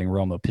instead, having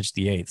Romo pitch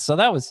the 8th. So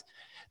that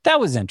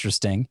was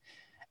interesting.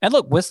 And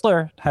look,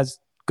 Whistler has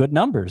good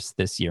numbers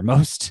this year.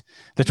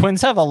 The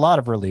Twins have a lot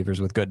of relievers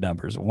with good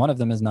numbers. One of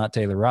them is not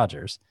Taylor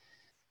Rogers.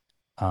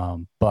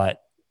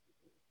 But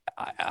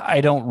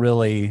I don't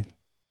really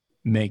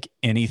make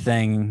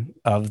anything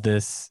of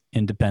this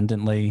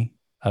independently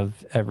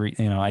of every,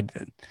 I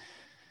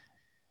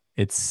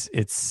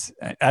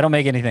don't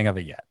make anything of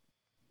it yet.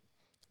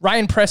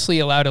 Ryan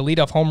Pressly allowed a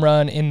leadoff home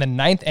run in the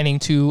 9th inning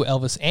to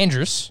Elvis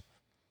Andrus.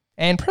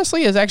 And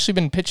Pressly has actually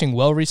been pitching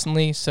well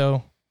recently,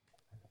 so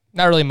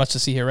not really much to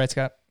see here, right,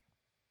 Scott?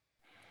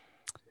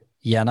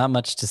 Yeah, not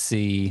much to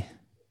see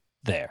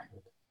there.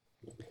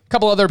 A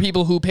couple other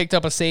people who picked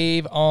up a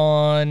save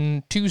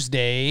on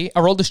Tuesday.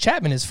 Aroldis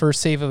Chapman, his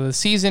first save of the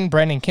season.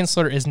 Brandon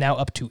Kinsler is now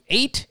up to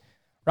 8.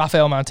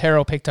 Rafael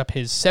Montero picked up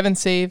his 7th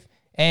save.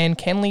 And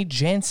Kenley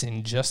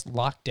Jansen just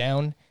locked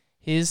down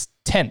his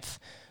 10th.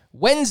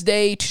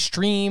 Wednesday, to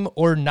stream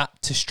or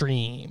not to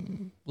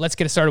stream. Let's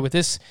get it started with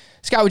this.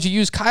 Scott, would you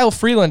use Kyle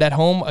Freeland at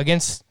home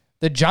against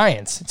the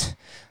Giants? It's a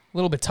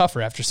little bit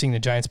tougher after seeing the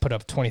Giants put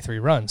up 23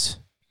 runs.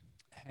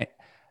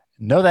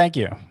 No, thank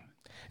you.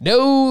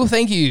 No,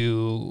 thank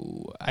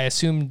you. I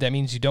assume that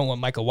means you don't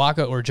want Michael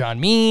Wacha or John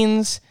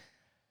Means.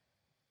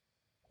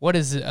 How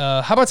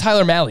about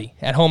Tyler Mahle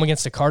at home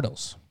against the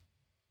Cardinals?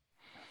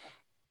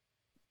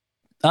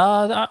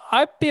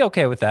 I'd be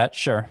okay with that.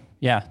 Sure.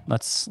 Yeah.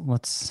 Let's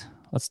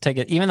take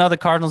it. Even though the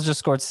Cardinals just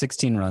scored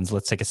 16 runs,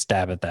 let's take a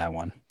stab at that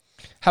one.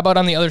 How about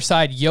on the other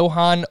side,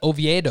 Johan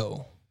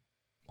Oviedo,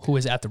 who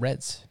is at the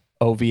Reds?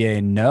 Oviedo,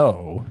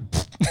 no.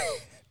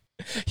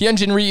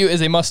 Hyunjin Ryu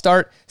is a must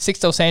start.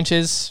 Sixto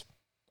Sanchez,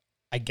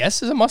 I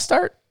guess, is a must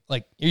start.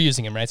 Like, you're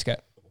using him, right,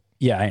 Scott?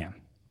 Yeah, I am.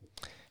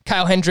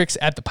 Kyle Hendricks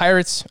at the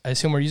Pirates. I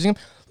assume we're using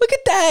him. Look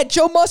at that.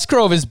 Joe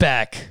Musgrove is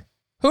back.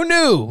 Who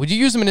knew? Would you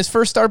use him in his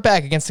first start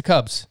back against the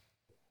Cubs?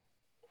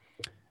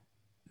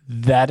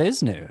 That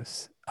is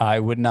news. I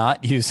would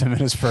not use him in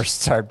his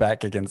first start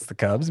back against the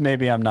Cubs.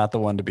 Maybe I'm not the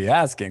one to be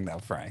asking, though,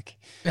 Frank.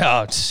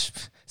 Oh,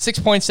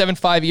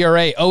 6.75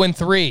 ERA,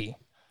 0-3.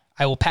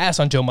 I will pass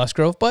on Joe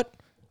Musgrove, but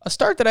a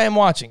start that I am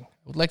watching.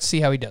 Would like to see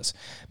how he does.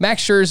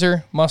 Max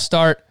Scherzer, must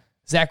start.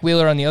 Zach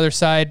Wheeler on the other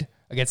side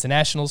against the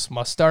Nationals,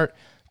 must start.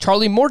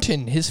 Charlie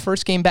Morton, his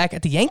first game back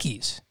at the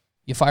Yankees.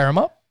 You fire him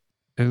up?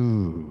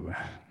 Ooh.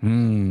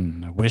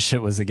 I wish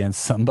it was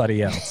against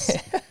somebody else.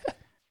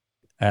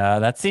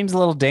 That seems a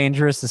little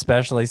dangerous,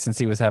 especially since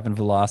he was having a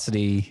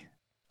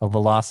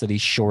velocity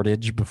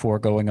shortage before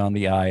going on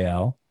the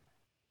IL.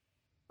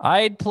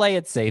 I'd play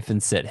it safe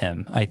and sit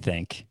him, I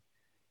think.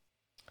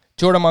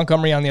 Jordan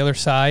Montgomery on the other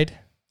side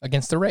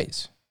against the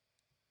Rays.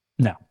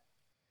 No.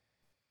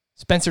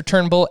 Spencer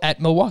Turnbull at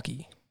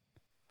Milwaukee.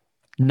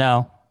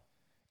 No.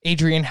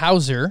 Adrian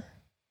Hauser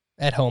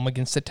at home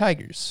against the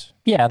Tigers.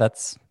 Yeah,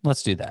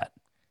 let's do that.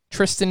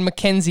 Tristan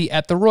McKenzie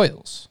at the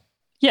Royals.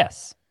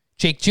 Yes.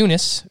 Jake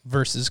Junis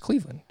versus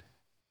Cleveland.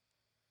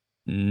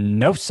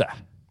 No, sir.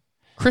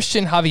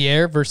 Christian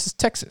Javier versus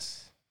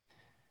Texas.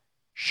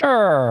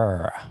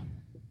 Sure.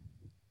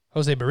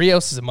 Jose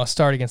Barrios is a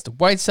must-start against the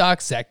White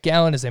Sox. Zach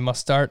Gallen is a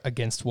must-start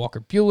against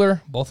Walker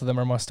Buehler. Both of them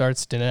are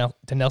must-starts. Dinelson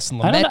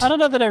Lamet. I don't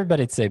know that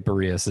everybody'd say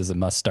Barrios is a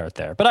must-start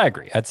there, but I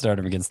agree. I'd start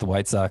him against the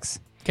White Sox.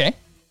 Okay.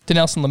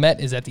 Dinelson Lamet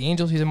is at the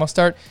Angels. He's a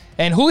must-start.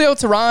 And Julio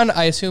Teheran,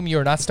 I assume you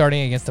are not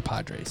starting against the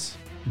Padres.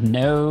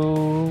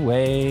 No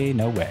way,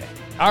 no way.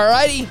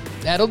 Alrighty,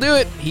 that'll do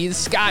it. He's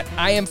Scott.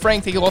 I am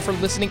Frank. Thank you all for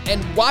listening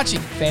and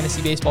watching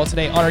Fantasy Baseball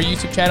today on our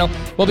YouTube channel.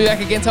 We'll be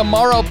back again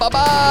tomorrow.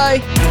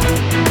 Bye-bye.